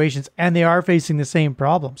situations and they are facing the same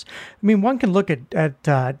problems. I mean, one can look at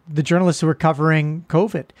the journalists who were covering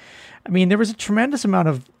COVID. I mean, there was a tremendous amount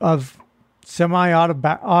of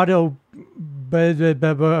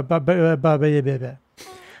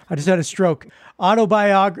I just had a stroke.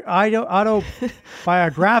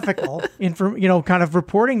 Autobiographical, kind of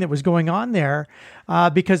reporting that was going on there,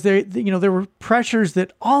 because there were pressures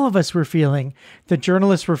that all of us were feeling, that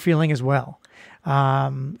journalists were feeling as well.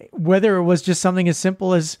 Whether it was just something as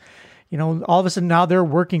simple as, all of a sudden now they're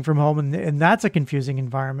working from home and that's a confusing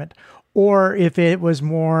environment, or if it was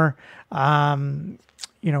more, having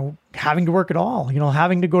to work at all,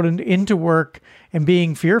 having to go into work and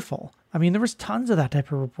being fearful. I mean, there was tons of that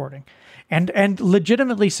type of reporting, and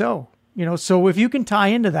legitimately so. So if you can tie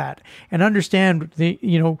into that and understand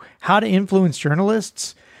how to influence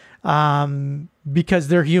journalists, because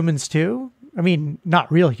they're humans too. I mean,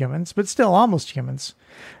 not real humans, but still almost humans.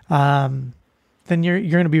 Then you're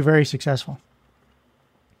going to be very successful.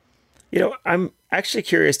 I'm actually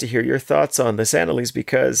curious to hear your thoughts on this, Annalise,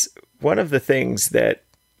 because one of the things that,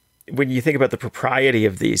 when you think about the propriety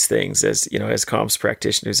of these things as comms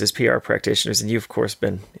practitioners, as PR practitioners, and you've of course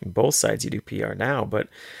been in both sides, you do PR now, but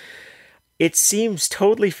it seems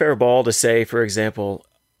totally fair ball to say, for example,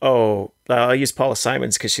 I'll use Paula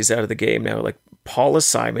Simons because she's out of the game now. Like, Paula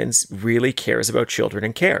Simons really cares about children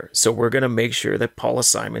and care. So we're going to make sure that Paula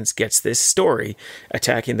Simons gets this story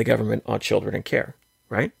attacking the government on children and care,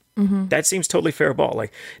 right? Mm-hmm. That seems totally fair ball.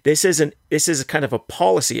 Like, this is kind of a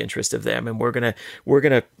policy interest of them, and we're gonna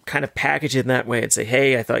kind of package it in that way and say,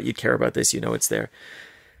 hey, I thought you'd care about this. It's there.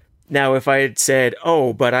 Now, if I had said,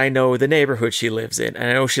 but I know the neighborhood she lives in, and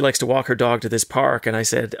I know she likes to walk her dog to this park, and I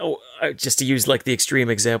said, just to use like the extreme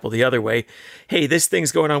example the other way, hey, this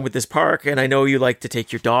thing's going on with this park, and I know you like to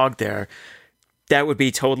take your dog there, that would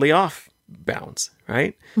be totally off bounds,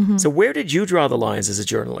 right? Mm-hmm. So where did you draw the lines as a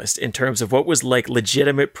journalist in terms of what was like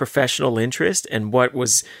legitimate professional interest and what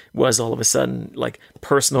was all of a sudden like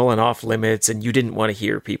personal and off limits, and you didn't want to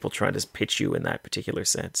hear people trying to pitch you in that particular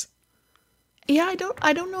sense? Yeah,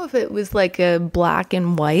 I don't know if it was like a black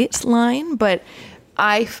and white line, but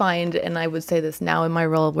I find, and I would say this now in my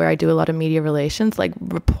role where I do a lot of media relations, like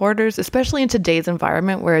reporters, especially in today's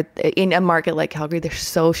environment where in a market like Calgary, there's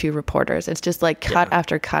so few reporters. It's just like cut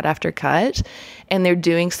after cut after cut. And they're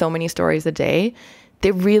doing so many stories a day.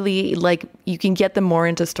 They really, like, you can get them more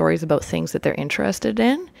into stories about things that they're interested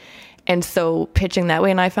in. And so pitching that way,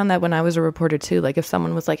 and I found that when I was a reporter too, like if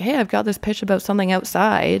someone was like, hey, I've got this pitch about something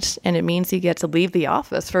outside and it means you get to leave the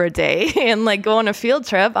office for a day and like go on a field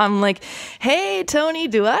trip, I'm like, hey, Tony,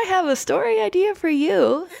 do I have a story idea for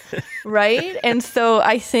you? Right? And so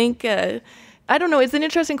I think I don't know. It's an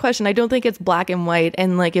interesting question. I don't think it's black and white.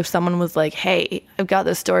 And like, if someone was like, hey, I've got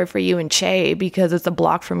this story for you in Che because it's a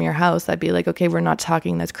block from your house, I'd be like, okay, we're not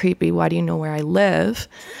talking. That's creepy. Why do you know where I live?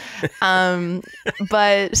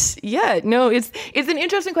 But yeah, no, it's an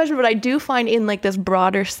interesting question, but I do find in like this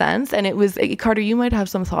broader sense, and it was, Carter, you might have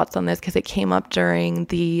some thoughts on this because it came up during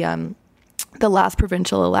the last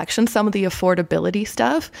provincial election, some of the affordability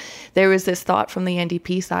stuff. There was this thought from the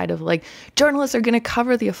NDP side of like, journalists are going to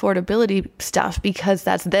cover the affordability stuff because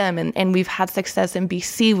that's them. And we've had success in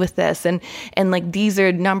BC with this. And like, these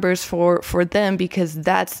are numbers for them because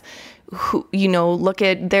that's who, you know, look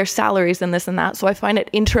at their salaries and this and that. So I find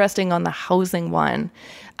it interesting on the housing one,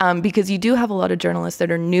 because you do have a lot of journalists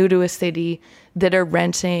that are new to a city, that are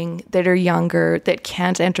renting, that are younger, that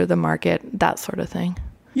can't enter the market, that sort of thing.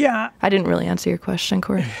 Yeah. I didn't really answer your question,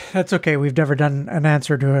 Corey. That's okay. We've never done an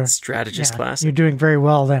answer to a strategist class. You're doing very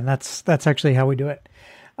well then. That's actually how we do it.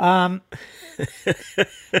 You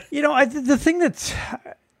know, the thing that's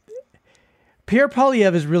Pierre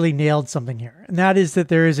Poilievre has really nailed something here, and that is that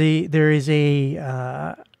there is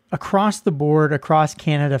a across the board, across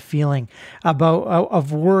Canada feeling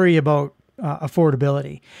of worry about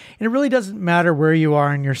affordability. And it really doesn't matter where you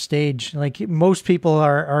are in your stage. Like, most people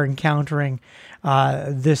are encountering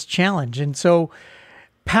this challenge. And so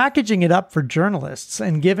packaging it up for journalists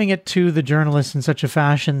and giving it to the journalists in such a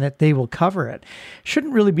fashion that they will cover it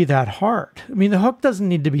shouldn't really be that hard. I mean, the hook doesn't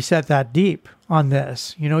need to be set that deep on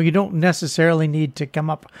this. You know, you don't necessarily need to come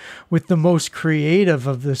up with the most creative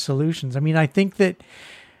of the solutions. I mean, I think that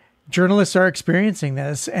journalists are experiencing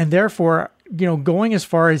this, and therefore, you know, going as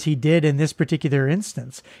far as he did in this particular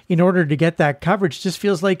instance in order to get that coverage just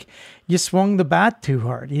feels like you swung the bat too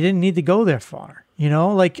hard. You didn't need to go that far. You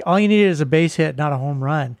know, like, all you needed is a base hit, not a home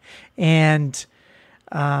run. And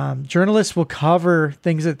journalists will cover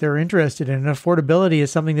things that they're interested in. And affordability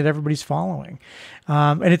is something that everybody's following.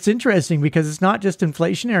 And it's interesting because it's not just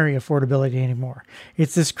inflationary affordability anymore.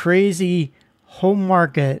 It's this crazy home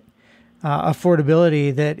market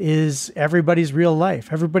affordability that is everybody's real life.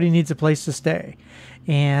 Everybody needs a place to stay.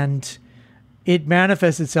 And it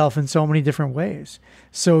manifests itself in so many different ways.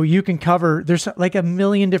 So you can cover, there's like a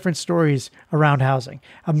million different stories around housing,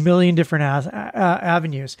 a million different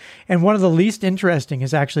avenues. And one of the least interesting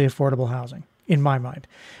is actually affordable housing, in my mind.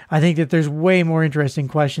 I think that there's way more interesting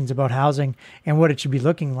questions about housing and what it should be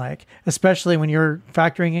looking like, especially when you're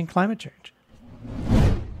factoring in climate change.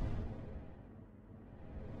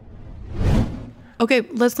 Okay,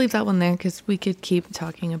 let's leave that one there because we could keep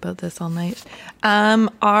talking about this all night.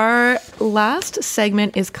 Our last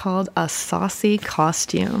segment is called A Saucy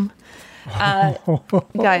Costume. Guys,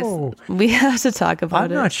 we have to talk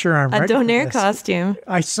about it. I'm not sure I'm ready A Donaire for this. costume.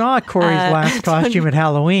 I saw Corey's last costume at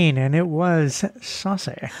Halloween, and it was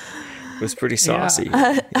saucy. It was pretty saucy.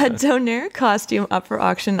 A Donaire costume up for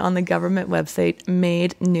auction on the government website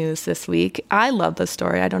made news this week. I love this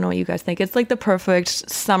story. I don't know what you guys think. It's like the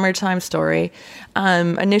perfect summertime story.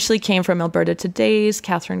 Initially came from Alberta Today's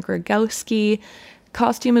Catherine Grigowski.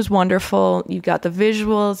 Costume is wonderful. You've got the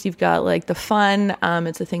visuals. You've got like the fun.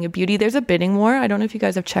 It's a thing of beauty. There's a bidding war. I don't know if you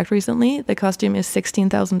guys have checked recently. The costume is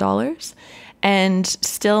 $16,000. And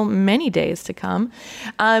still many days to come.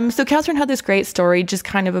 So Catherine had this great story just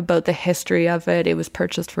kind of about the history of it. It was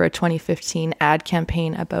purchased for a 2015 ad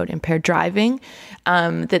campaign about impaired driving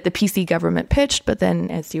that the PC government pitched. But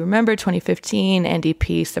then, as you remember, 2015,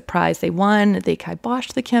 NDP, surprise, they won. They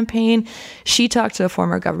kiboshed the campaign. She talked to a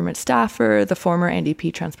former government staffer, the former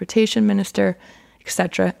NDP transportation minister,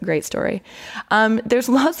 etc. Great story. There's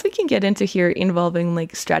lots we can get into here involving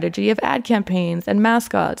like strategy of ad campaigns and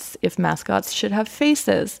mascots, if mascots should have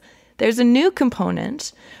faces. There's a new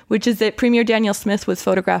component, which is that Premier Danielle Smith was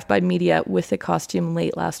photographed by media with the costume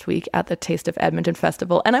late last week at the Taste of Edmonton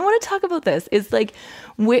Festival. And I want to talk about this. Is like,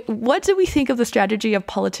 what do we think of the strategy of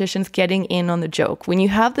politicians getting in on the joke? When you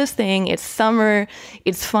have this thing, it's summer,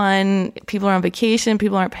 it's fun, people are on vacation,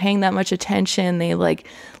 people aren't paying that much attention. They like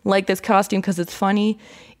this costume because it's funny.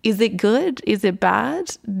 Is it good? Is it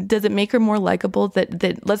bad? Does it make her more likable?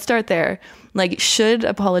 That let's start there. Like, should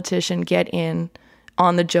a politician get in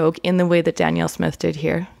on the joke in the way that Danielle Smith did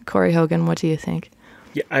here? Corey Hogan, what do you think?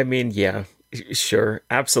 Yeah, I mean, yeah, sure,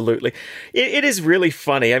 absolutely. It is really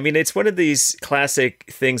funny. I mean, it's one of these classic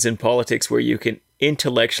things in politics where you can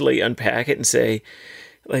intellectually unpack it and say,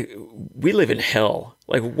 like, we live in hell.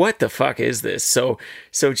 Like, what the fuck is this? So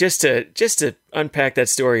just to unpack that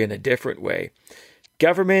story in a different way.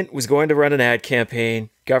 Government was going to run an ad campaign.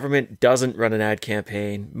 Government doesn't run an ad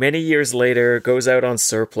campaign. Many years later, goes out on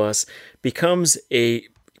surplus, becomes a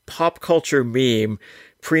pop culture meme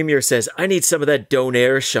Premier says, I need some of that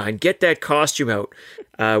Donair shine. Get that costume out,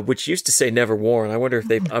 which used to say never worn. I wonder if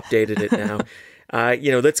they've updated it now.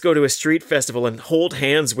 Let's go to a street festival and hold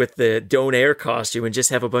hands with the Donair costume and just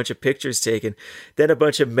have a bunch of pictures taken. Then a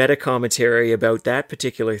bunch of meta commentary about that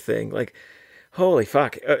particular thing. Like, holy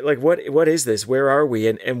fuck. What is this? Where are we?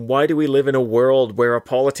 And why do we live in a world where a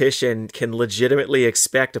politician can legitimately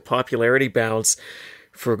expect a popularity bounce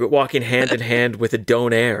for walking hand in hand with a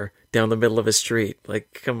Donair down the middle of a street?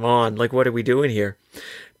 Like, come on. Like, what are we doing here?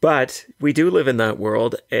 But we do live in that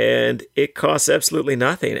world, and it costs absolutely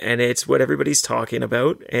nothing, and it's what everybody's talking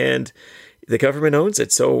about, and the government owns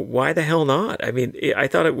it. So why the hell not? I mean, I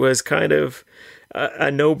thought it was kind of a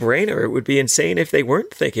no-brainer. It would be insane if they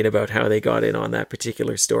weren't thinking about how they got in on that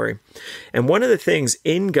particular story. And one of the things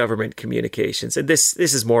in government communications, and this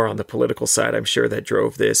is more on the political side, I'm sure, that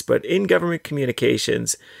drove this, but in government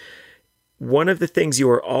communications, one of the things you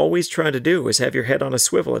are always trying to do is have your head on a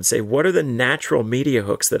swivel and say, what are the natural media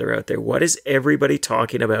hooks that are out there? What is everybody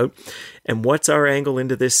talking about? And what's our angle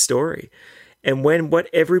into this story? And when what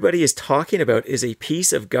everybody is talking about is a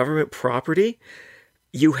piece of government property,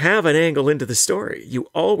 you have an angle into the story. You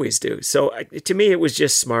always do. So to me, it was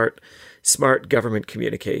just smart government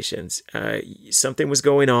communications. Something was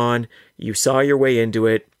going on. You saw your way into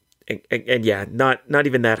it. And yeah, not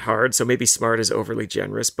even that hard. So maybe smart is overly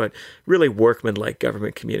generous, but really workmanlike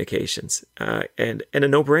government communications, and a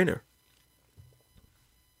no-brainer.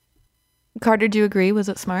 Carter, do you agree? Was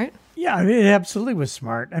it smart? Yeah, I mean, it absolutely was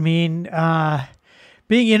smart. I mean,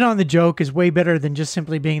 being in on the joke is way better than just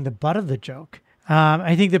simply being the butt of the joke.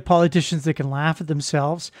 I think that politicians that can laugh at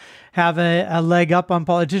themselves have a leg up on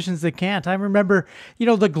politicians that can't. I remember,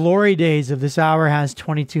 the glory days of This Hour Has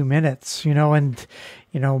 22 Minutes, and,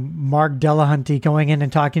 Mark Delahunty going in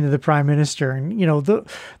and talking to the prime minister. And,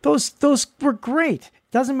 those were great.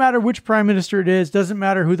 Doesn't matter which prime minister it is, doesn't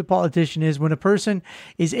matter who the politician is. When a person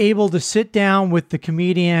is able to sit down with the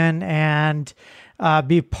comedian and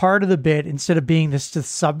be part of the bit instead of being the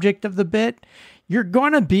subject of the bit, you're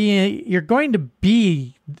going to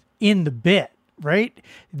be in the bit, right?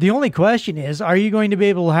 The only question is, are you going to be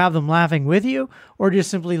able to have them laughing with you or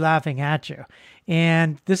just simply laughing at you?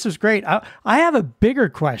 And this was great. I have a bigger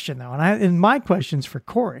question though, and my question's for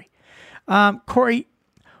Corey. Corey,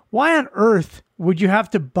 why on earth would you have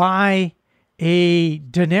to buy a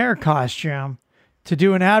Donair costume to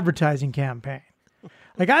do an advertising campaign?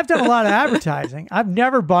 Like, I've done a lot of advertising. I've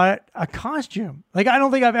never bought a costume. Like, I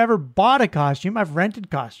don't think I've ever bought a costume. I've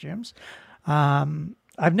rented costumes.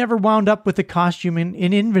 I've never wound up with a costume in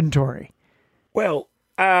inventory. Well,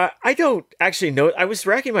 I don't actually know. I was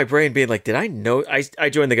racking my brain being like, did I know? I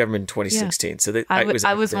joined the government in 2016. Yeah. So that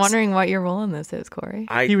I was wondering what your role in this is, Corey.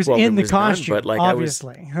 He was in the costume, none, but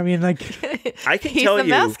obviously. I mean, like... I can tell you...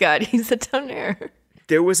 He's the mascot. He's a Donair.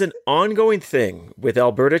 There was an ongoing thing with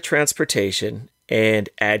Alberta Transportation and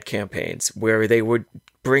ad campaigns where they would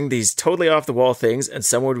bring these totally off the wall things, and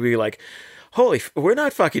someone would be like, we're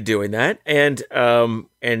not fucking doing that. And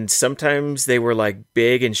sometimes they were like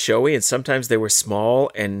big and showy, and sometimes they were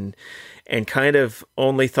small and kind of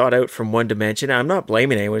only thought out from one dimension. I'm not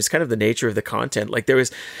blaming anyone. It's kind of the nature of the content. Like there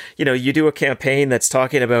was, you do a campaign that's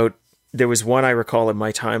talking about, there was one I recall in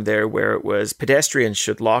my time there where it was pedestrians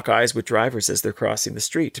should lock eyes with drivers as they're crossing the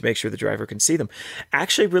street to make sure the driver can see them.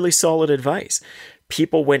 Actually, really solid advice.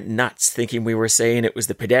 People went nuts thinking we were saying it was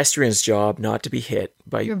the pedestrian's job not to be hit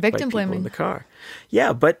by people in the car.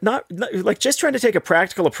 Yeah, but not like just trying to take a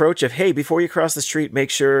practical approach of, hey, before you cross the street, make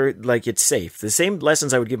sure like it's safe. The same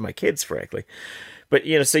lessons I would give my kids, frankly. But,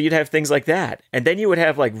 so you'd have things like that. And then you would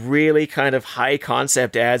have like really kind of high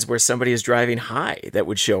concept ads where somebody is driving high that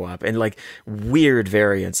would show up, and like weird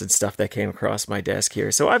variants and stuff that came across my desk here.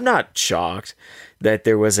 So I'm not shocked that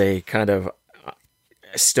there was a kind of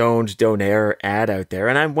stoned Donair ad out there.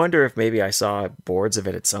 And I wonder if maybe I saw boards of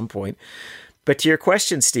it at some point. But to your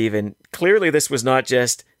question, Stephen, clearly this was not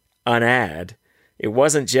just an ad. It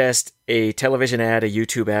wasn't just a television ad, a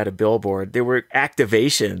YouTube ad, a billboard. There were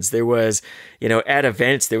activations. There was, at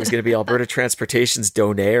events, there was going to be Alberta Transportation's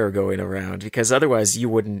Donair going around, because otherwise you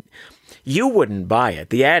wouldn't buy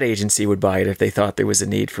it. The ad agency would buy it if they thought there was a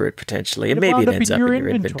need for it potentially. And maybe it ends up in your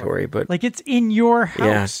inventory, but like it's in your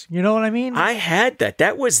house. Yeah. You know what I mean? I had that.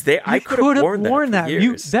 That was there. I could have worn that for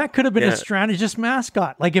years. That could have been a strategist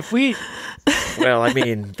mascot. Like if we... Well, I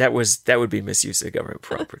mean, that would be misuse of government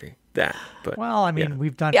property.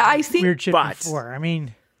 We've done weird shit before. I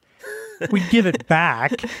mean, we'd give it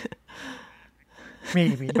back.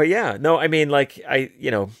 Maybe. But yeah, no, I mean, like,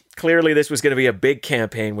 clearly this was going to be a big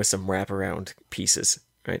campaign with some wraparound pieces,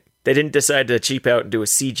 right? They didn't decide to cheap out and do a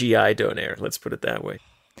CGI Donair. Let's put it that way.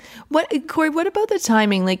 What, Corey? What about the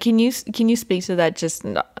timing? Like, can you speak to that? Just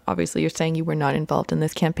obviously, you're saying you were not involved in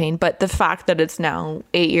this campaign, but the fact that it's now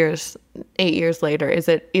 8 years later, is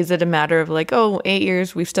it a matter of like, oh, 8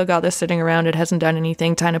 years, we've still got this sitting around, it hasn't done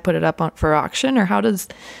anything, time to put it up for auction, or how does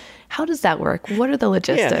that work? What are the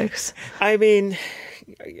logistics? Yeah. I mean,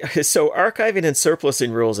 so archiving and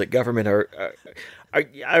surplusing rules at government are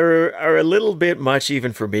a little bit much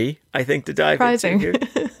even for me, I think, to dive into here.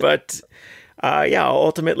 But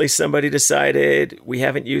ultimately somebody decided we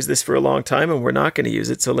haven't used this for a long time and we're not going to use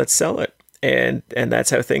it, so let's sell it. And that's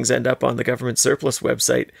how things end up on the government surplus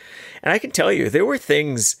website. And I can tell you, there were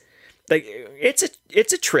things like it's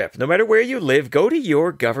a trip. No matter where you live, go to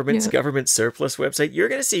your government surplus website. You're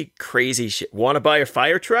going to see crazy shit. Want to buy a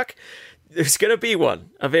fire truck? There's going to be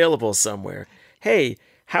one available somewhere. Hey,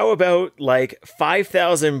 how about like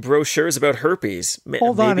 5,000 brochures about herpes?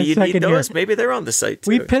 Hold on a second need those. here. Maybe they're on the site too.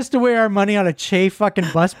 We pissed away our money on a Che fucking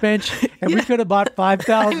bus bench, and we could have bought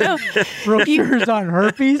 5,000 brochures on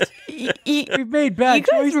herpes. We've made bad choices.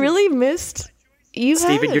 You guys really missed.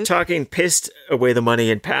 Stephen, you're talking pissed away the money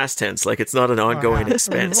in past tense, like it's not an ongoing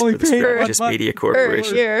expense for the Strategist Media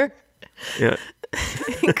Corporation. Yeah.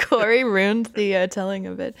 Corey ruined the telling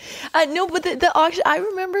of it. No, but the auction, I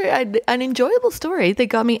remember an enjoyable story that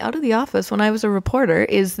got me out of the office when I was a reporter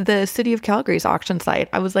is the City of Calgary's auction site.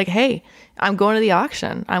 I was like, hey, I'm going to the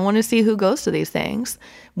auction. I want to see who goes to these things.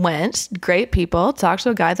 Went, great people, talked to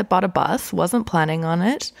a guy that bought a bus, wasn't planning on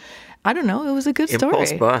it. I don't know. It was a good story.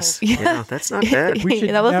 Impulse bus. Yeah, that's not bad. We should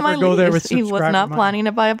that was never my go there with He was not money. planning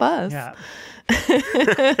to buy a bus. Yeah.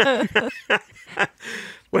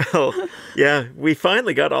 Well, yeah, we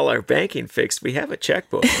finally got all our banking fixed. We have a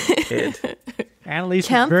checkbook. And Annalise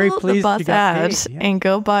Cancel was very pleased the bus she got ad paid. Yeah. and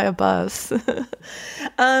go buy a bus.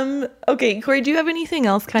 Okay, Corey, do you have anything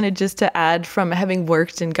else kind of just to add from having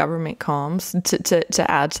worked in government comms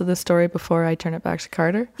to add to the story before I turn it back to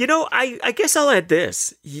Carter? You know, I guess I'll add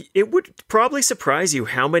this. It would probably surprise you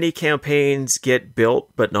how many campaigns get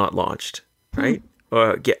built but not launched, right?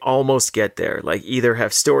 Or almost get there, like either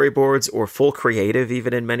have storyboards or full creative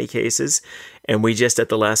even in many cases. And we just at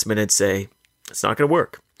the last minute say, it's not going to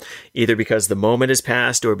work. Either because the moment is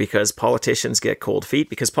past or because politicians get cold feet,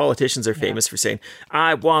 because politicians are famous for saying,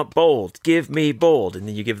 I want bold, give me bold. And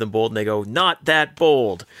then you give them bold and they go, not that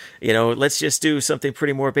bold. You know, let's just do something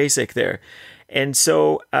pretty more basic there. And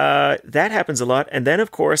so that happens a lot. And then,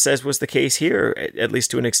 of course, as was the case here, at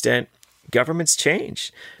least to an extent, governments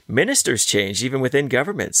change. Ministers change, even within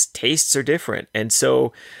governments. Tastes are different. And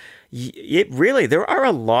so there are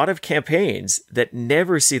a lot of campaigns that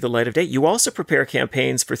never see the light of day. You also prepare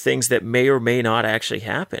campaigns for things that may or may not actually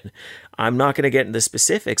happen. I'm not going to get into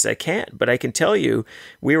specifics. I can't. But I can tell you,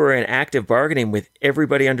 we were in active bargaining with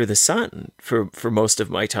everybody under the sun for most of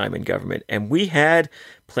my time in government. And we had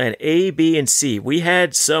plan A, B, and C. We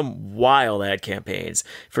had some wild ad campaigns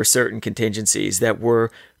for certain contingencies that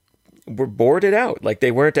were boarded out. Like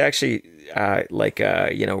they weren't actually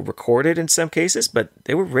recorded in some cases, but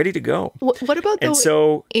they were ready to go. What about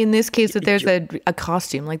in this case that there's a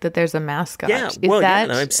costume, like that there's a mascot?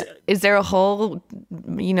 Is there a whole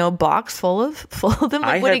box full of them?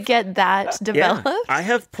 Like, would it get that developed? Yeah, I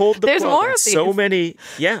have pulled the there's plug more on of these. So many.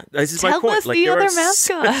 Yeah, this is my point. Tell us like, the other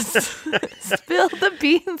mascots. Spill the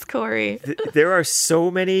beans, Corey. There are so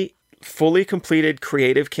many fully completed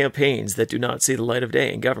creative campaigns that do not see the light of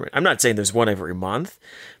day in government. I'm not saying there's one every month,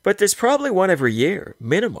 but there's probably one every year,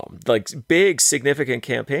 minimum, like big, significant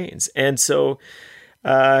campaigns. And so,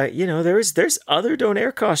 there's other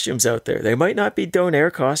Donaire costumes out there. They might not be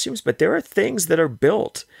Donaire costumes, but there are things that are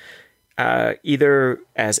built either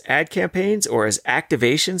as ad campaigns or as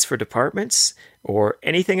activations for departments or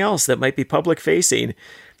anything else that might be public facing,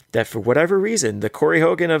 that for whatever reason, the Corey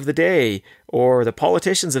Hogan of the day or the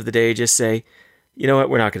politicians of the day just say, you know what,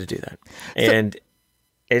 we're not going to do that. And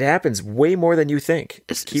it happens way more than you think.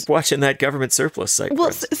 Keep watching that government surplus site.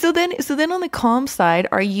 Well, so then on the comm side,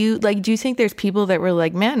 are you like, do you think there's people that were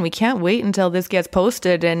like, man, we can't wait until this gets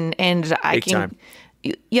posted and I Big can... time.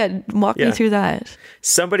 Yeah, walk me through that.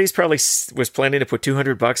 Somebody's probably was planning to put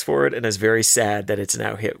 $200 for it and is very sad that it's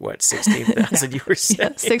now hit, 16,000 you were saying?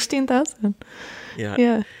 Yeah, 16,000.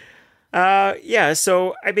 Yeah.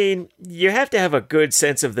 So, I mean, you have to have a good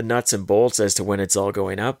sense of the nuts and bolts as to when it's all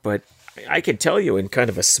going up. But I can tell you in kind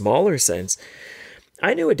of a smaller sense,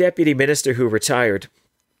 I knew a deputy minister who retired.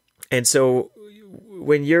 And so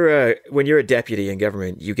when you're a deputy in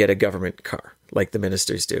government, you get a government car like the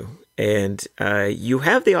ministers do. And you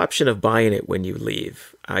have the option of buying it when you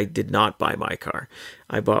leave. I did not buy my car.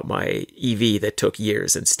 I bought my EV that took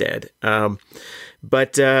years instead.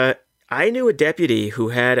 But I knew a deputy who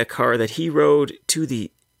had a car that he rode to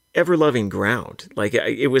the ever-loving ground. Like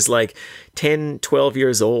it was like 10, 12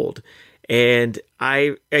 years old. And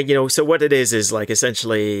so what it is like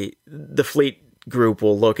essentially the fleet group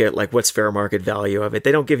will look at like what's fair market value of it.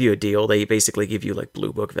 They don't give you a deal. They basically give you like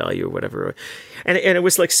blue book value or whatever. And it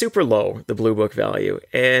was like super low, the blue book value.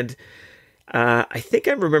 And I think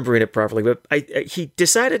I'm remembering it properly, but he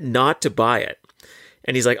decided not to buy it.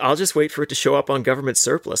 And he's like, I'll just wait for it to show up on government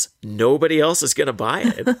surplus. Nobody else is going to buy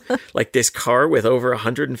it. Like this car with over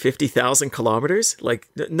 150,000 kilometers, like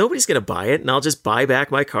nobody's going to buy it. And I'll just buy back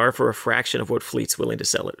my car for a fraction of what Fleet's willing to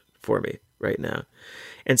sell it for me right now.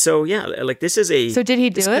 And so, yeah, like this is a... So did he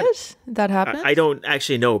do it? That happened? I don't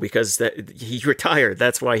actually know because he retired.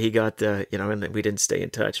 That's why he got, and then we didn't stay in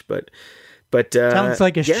touch. But sounds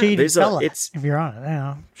like a shady fella, if you're on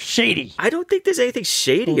it. Shady. I don't think there's anything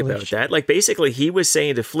shady about that. Like basically he was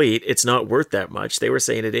saying to Fleet, it's not worth that much. They were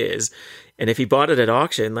saying it is. And if he bought it at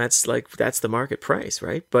auction, that's the market price,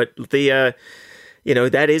 right? But that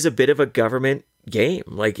is a bit of a government game.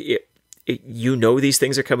 Like these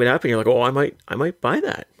things are coming up and you're like, oh, I might buy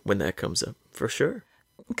that when that comes up for sure.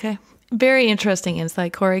 Okay. Very interesting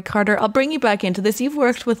insight, Corey. Carter, I'll bring you back into this. You've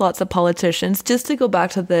worked with lots of politicians. Just to go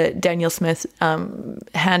back to the Danielle Smith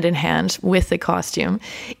hand in hand with the costume,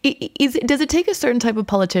 does it take a certain type of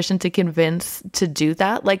politician to convince to do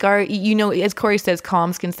that? Like, as Corey says,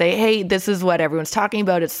 comms can say, hey, this is what everyone's talking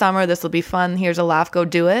about. It's summer. This will be fun. Here's a laugh. Go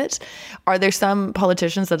do it. Are there some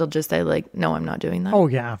politicians that'll just say, like, no, I'm not doing that? Oh,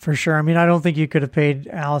 yeah, for sure. I mean, I don't think you could have paid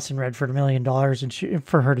Alison Redford $1 million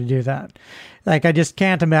for her to do that. Like, I just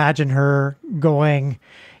can't imagine her going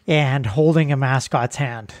and holding a mascot's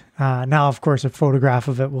hand. Now, of course, a photograph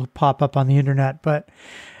of it will pop up on the internet, but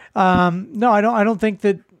no, I don't think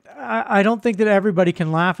that. I don't think that everybody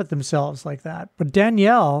can laugh at themselves like that. But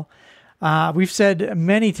Danielle, we've said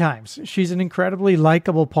many times, she's an incredibly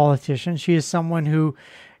likable politician. She is someone who,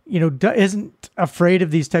 isn't afraid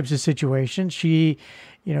of these types of situations. She,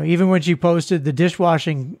 even when she posted the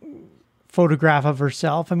dishwashing photograph of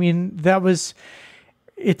herself, I mean,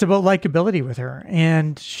 it's about likability with her,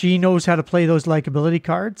 and she knows how to play those likability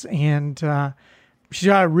cards, and she's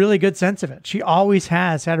got a really good sense of it. She always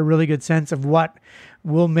has had a really good sense of what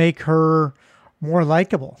will make her more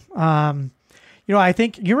likable. I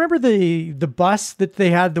think you remember the bus that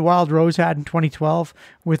they had, the Wild Rose had in 2012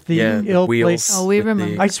 with the ill wheels. Oh, we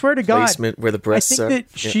remember. I swear to God, where the breasts I think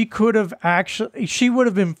that she could have she would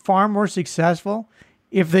have been far more successful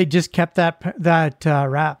if they just kept that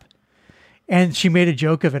wrap. And she made a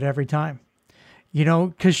joke of it every time,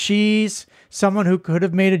 because she's someone who could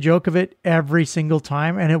have made a joke of it every single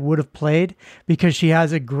time and it would have played, because she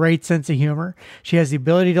has a great sense of humor. She has the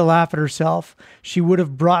ability to laugh at herself. She would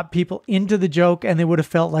have brought people into the joke and they would have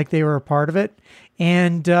felt like they were a part of it.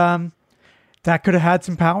 And that could have had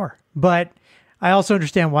some power. But I also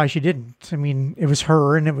understand why she didn't. I mean, it was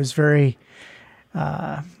her and it was very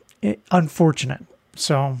unfortunate.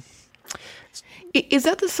 So... Is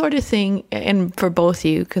that the sort of thing, and for both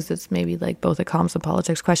you, because it's maybe like both a comms and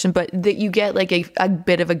politics question, but that you get like a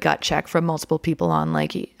bit of a gut check from multiple people on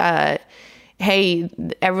like, hey,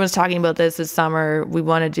 everyone's talking about this summer. We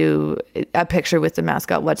want to do a picture with the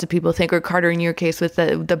mascot. What do people think? Or Carter, in your case with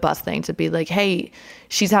the bus thing, to be like, hey,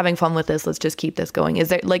 she's having fun with this. Let's just keep this going.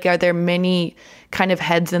 Are there many kind of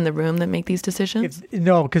heads in the room that make these decisions?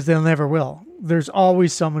 No, because they'll never will. There's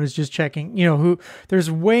always someone who's just checking,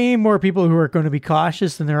 there's way more people who are going to be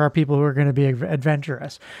cautious than there are people who are going to be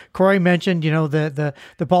adventurous. Corey mentioned, the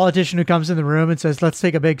politician who comes in the room and says, let's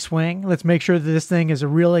take a big swing. Let's make sure that this thing is a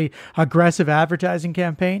really aggressive advertising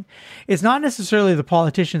campaign. It's not necessarily the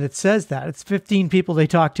politician that says that. It's 15 people they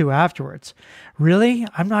talk to afterwards. Really?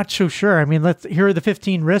 I'm not so sure. I mean, here are the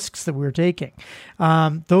 15 risks that we're taking.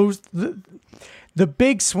 The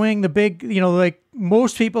big swing, like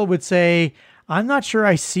most people would say, I'm not sure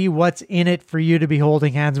I see what's in it for you to be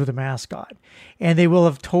holding hands with a mascot. And they will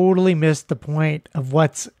have totally missed the point of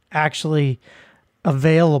what's actually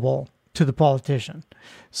available to the politician.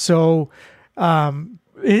 So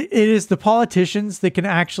it is the politicians that can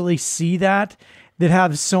actually see that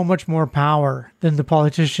have so much more power than the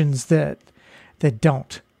politicians that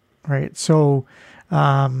don't, right? So,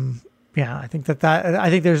 I think I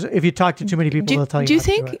think there's, if you talk to too many people, they'll tell you.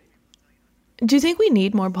 Do you think we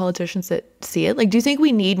need more politicians that see it? Like, do you think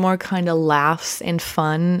we need more kind of laughs and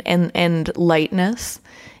fun and lightness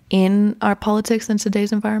in our politics in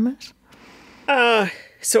today's environment?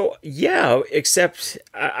 So yeah, except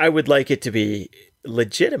I would like it to be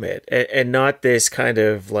legitimate and not this kind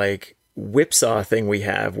of like whipsaw thing we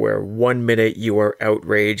have where 1 minute you are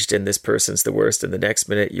outraged and this person's the worst, and the next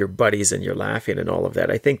minute you're buddies and you're laughing and all of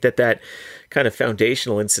that. I think that kind of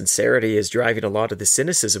foundational insincerity is driving a lot of the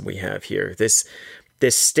cynicism we have here. This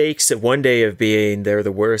stakes of one day of being they're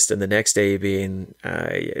the worst and the next day being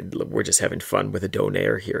we're just having fun with a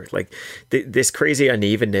donaire here. Like this crazy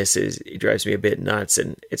unevenness it drives me a bit nuts.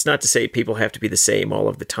 And it's not to say people have to be the same all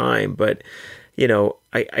of the time, but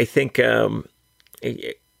I think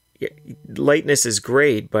lightness is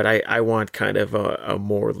great, but I want kind of a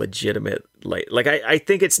more legitimate light. Like I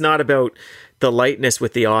think it's not about the lightness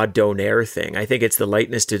with the odd donaire thing. I think it's the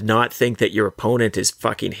lightness to not think that your opponent is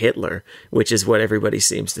fucking Hitler, which is what everybody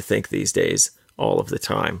seems to think these days all of the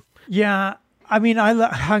time. Yeah. I mean,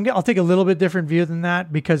 I'll take a little bit different view than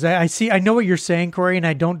that, because I know what you're saying, Corey, and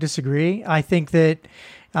I don't disagree. I think that,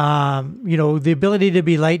 the ability to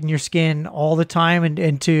be light in your skin all the time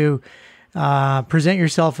and to present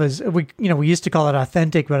yourself as, we used to call it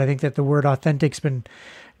authentic, but I think that the word authentic's been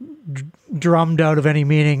drummed out of any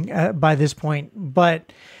meaning by this point.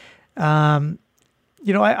 But,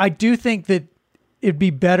 I do think that it'd be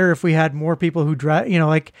better if we had more people who dress,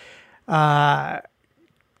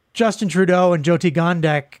 Justin Trudeau and Jyoti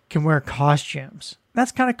Gondek can wear costumes.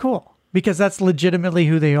 That's kind of cool, because that's legitimately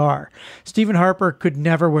who they are. Stephen Harper could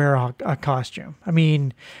never wear a costume. I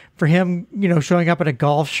mean, for him, showing up in a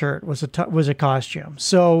golf shirt was a costume.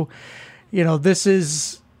 So, this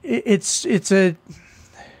is, it's a,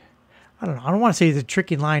 I don't know. I don't want to say it's a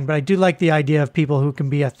tricky line, but I do like the idea of people who can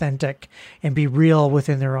be authentic and be real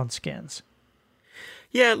within their own skins.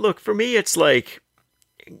 Yeah, look, for me, it's like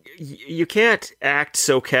you can't act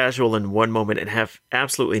so casual in one moment and have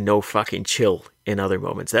absolutely no fucking chill in other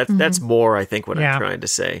moments. That's more, I think, what I'm trying to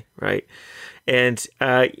say, right? And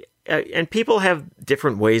people have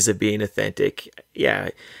different ways of being authentic. Yeah,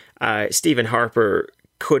 Stephen Harper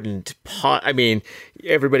couldn't I mean,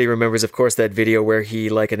 everybody remembers, of course, that video where he,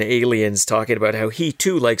 like an alien's talking about how he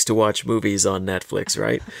too likes to watch movies on Netflix,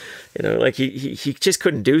 right? Like he just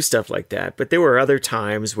couldn't do stuff like that. But there were other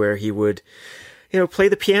times where he would, play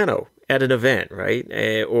the piano at an event, right?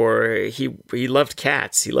 Or he loved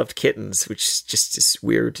cats, he loved kittens, which just is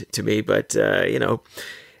weird to me. But in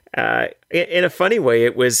a funny way,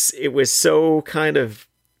 it was so kind of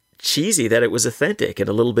cheesy that it was authentic and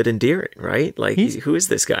a little bit endearing, right? Like, who is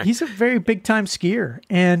this guy? He's a very big time skier,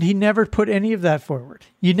 and he never put any of that forward.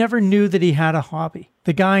 You never knew that he had a hobby.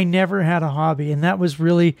 The guy never had a hobby, and that was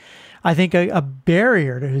really, I think, a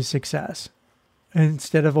barrier to his success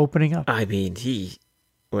instead of opening up. I mean,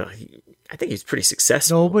 I think he's pretty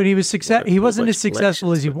successful. No, but he was he wasn't as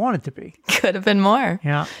successful as he wanted to be. Could have been more.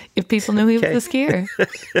 Yeah. If people knew he was a skier.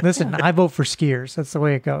 Listen, I vote for skiers. That's the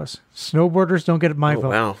way it goes. Snowboarders don't get my vote.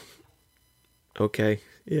 Wow. Okay.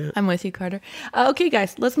 Yeah. I'm with you, Carter. Okay,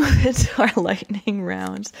 guys, let's move into our lightning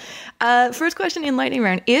round. First question in lightning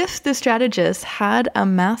round. If the strategist had a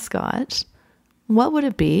mascot, what would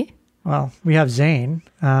it be? Well, we have Zane.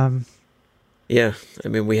 Yeah, I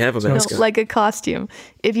mean, we have a mascot. No, like a costume.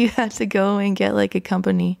 If you had to go and get like a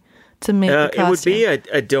company to make a costume. It would be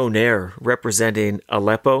a donaire representing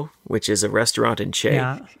Aleppo, which is a restaurant in Che,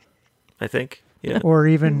 I think. Yeah. Or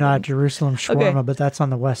even Jerusalem shawarma, but that's on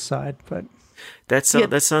the west side. But that's in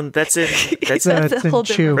that's a whole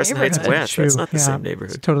different Crescent Heights West. That's not the same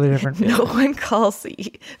neighborhood. It's totally different. No one calls,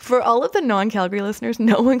 for all of the non-Calgary listeners,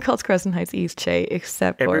 no one calls Crescent Heights East Che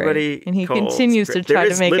except Corey. And he continues to try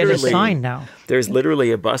to make it a sign now. There's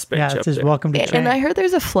literally a bus bench up there. Welcome to Che. And I heard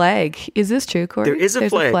there's a flag. Is this true, Corey? There is a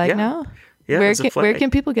flag now? Yeah, where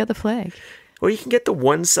can people get the flag? Well, you can get the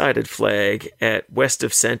one-sided flag at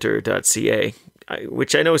westofcenter.ca.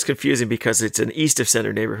 Which I know is confusing because it's an east of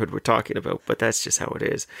center neighborhood we're talking about, but that's just how it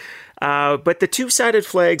is. But the two-sided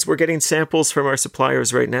flags, we're getting samples from our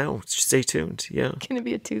suppliers right now. Stay tuned. Yeah. Can it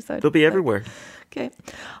be a two-sided? They'll be everywhere. Okay.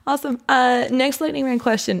 Awesome. Next lightning round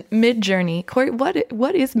question. Midjourney. Corey, what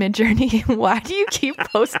is Midjourney? Why do you keep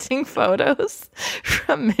posting photos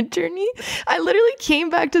from Midjourney? I literally came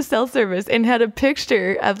back to cell service and had a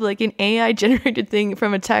picture of like an AI generated thing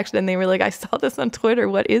from a text, and they were like, I saw this on Twitter.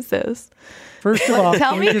 What is this? First of all,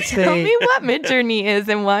 tell me what Midjourney is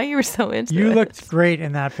and why you were so into it. You looked great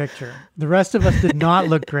in that picture. The rest of us did not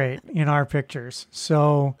look great in our pictures.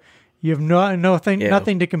 So you have nothing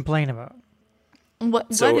to complain about. What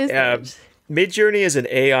is it? Midjourney is an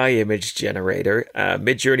AI image generator.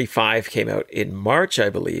 Midjourney 5 came out in March,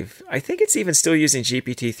 I believe. I think it's even still using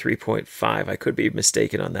GPT 3.5. I could be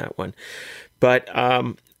mistaken on that one. But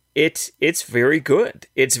it's very good.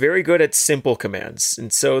 It's very good at simple commands.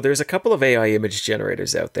 And so there's a couple of AI image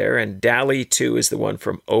generators out there, and DALL-E 2 is the one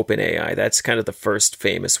from OpenAI. That's kind of the first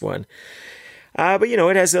famous one. But,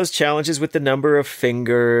 it has those challenges with the number of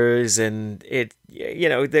fingers, and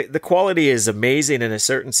the quality is amazing in a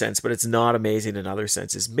certain sense, but it's not amazing in other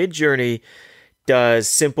senses. Midjourney does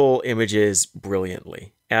simple images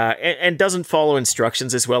brilliantly. And doesn't follow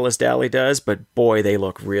instructions as well as DALL-E does, but boy, they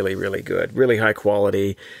look really, really good, really high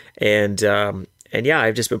quality. And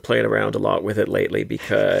I've just been playing around a lot with it lately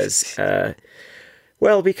because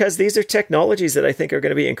these are technologies that I think are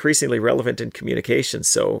going to be increasingly relevant in communication.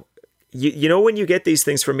 So, when you get these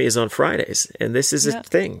things from me is on Fridays, and this is a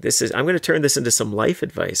thing. I'm going to turn this into some life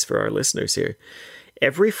advice for our listeners here.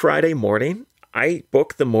 Every Friday morning, I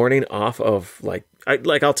book the morning off of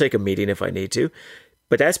I'll take a meeting if I need to.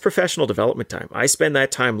 But that's professional development time. I spend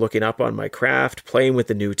that time looking up on my craft, playing with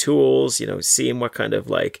the new tools, seeing what kind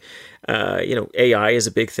of AI is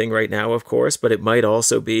a big thing right now, of course, but it might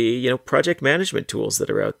also be, project management tools that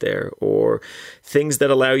are out there or things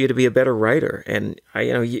that allow you to be a better writer. And,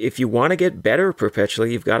 if you want to get better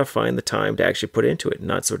perpetually, you've got to find the time to actually put into it and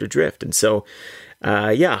not sort of drift. And so,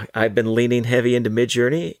 I've been leaning heavy into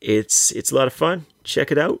Midjourney. It's a lot of fun.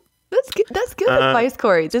 Check it out. That's good advice,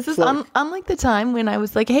 Corey. This is unlike the time when I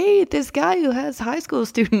was like, hey, this guy who has high school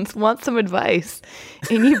students wants some advice.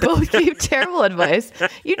 And you both gave terrible advice.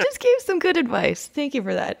 You just gave some good advice. Thank you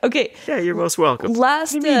for that. Okay. Yeah, you're most welcome.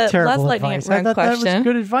 Last lightning advice? round I thought question. That was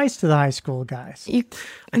good advice to the high school guys. I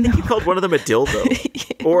think you called one of them a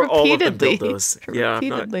dildo. Or all of them dildos. Yeah.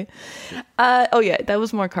 Repeatedly. That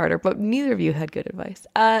was more Carter, but neither of you had good advice.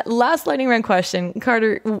 Last lightning round question.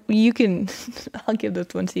 Carter, you can, I'll give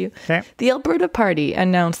this one to you. Okay. The Alberta Party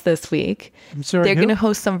announced this week I'm sorry, they're going to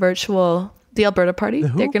host some virtual, the Alberta Party,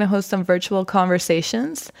 they're going to host some virtual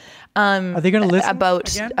conversations. Are they going to listen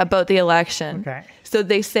about the election? Okay. So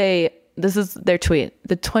they say, this is their tweet,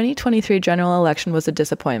 the 2023 general election was a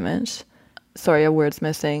disappointment. Sorry, a word's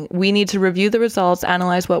missing. We need to review the results,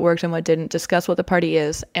 analyze what worked and what didn't, discuss what the party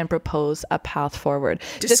is, and propose a path forward.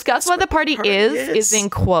 Discuss what the party is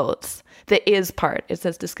in quotes. The is part. It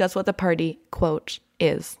says, discuss what the party, quote,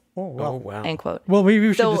 is. Oh, wow. End quote. Well, maybe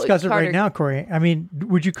we should discuss it right now, Corey. I mean,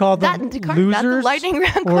 would you call them losers? That's a lightning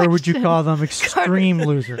round or would you call them extreme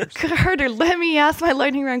losers? Carter, let me ask my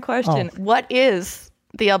lightning round question. What is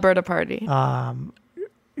the Alberta Party?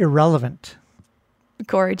 Irrelevant.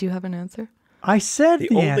 Corey, do you have an answer? I said the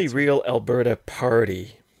only answer. real Alberta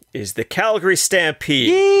Party is the Calgary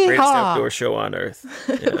Stampede, greatest outdoor show on earth.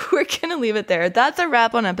 Yeah. We're going to leave it there. That's a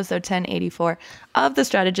wrap on episode 1084 of The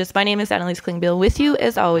Strategist. My name is Annalise Klingbeil. With you,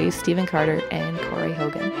 as always, Stephen Carter and Corey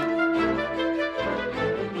Hogan.